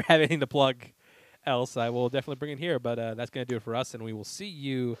have anything to plug else, I will definitely bring it here. But that's going to do it for us, and we will see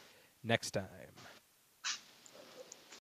you next time.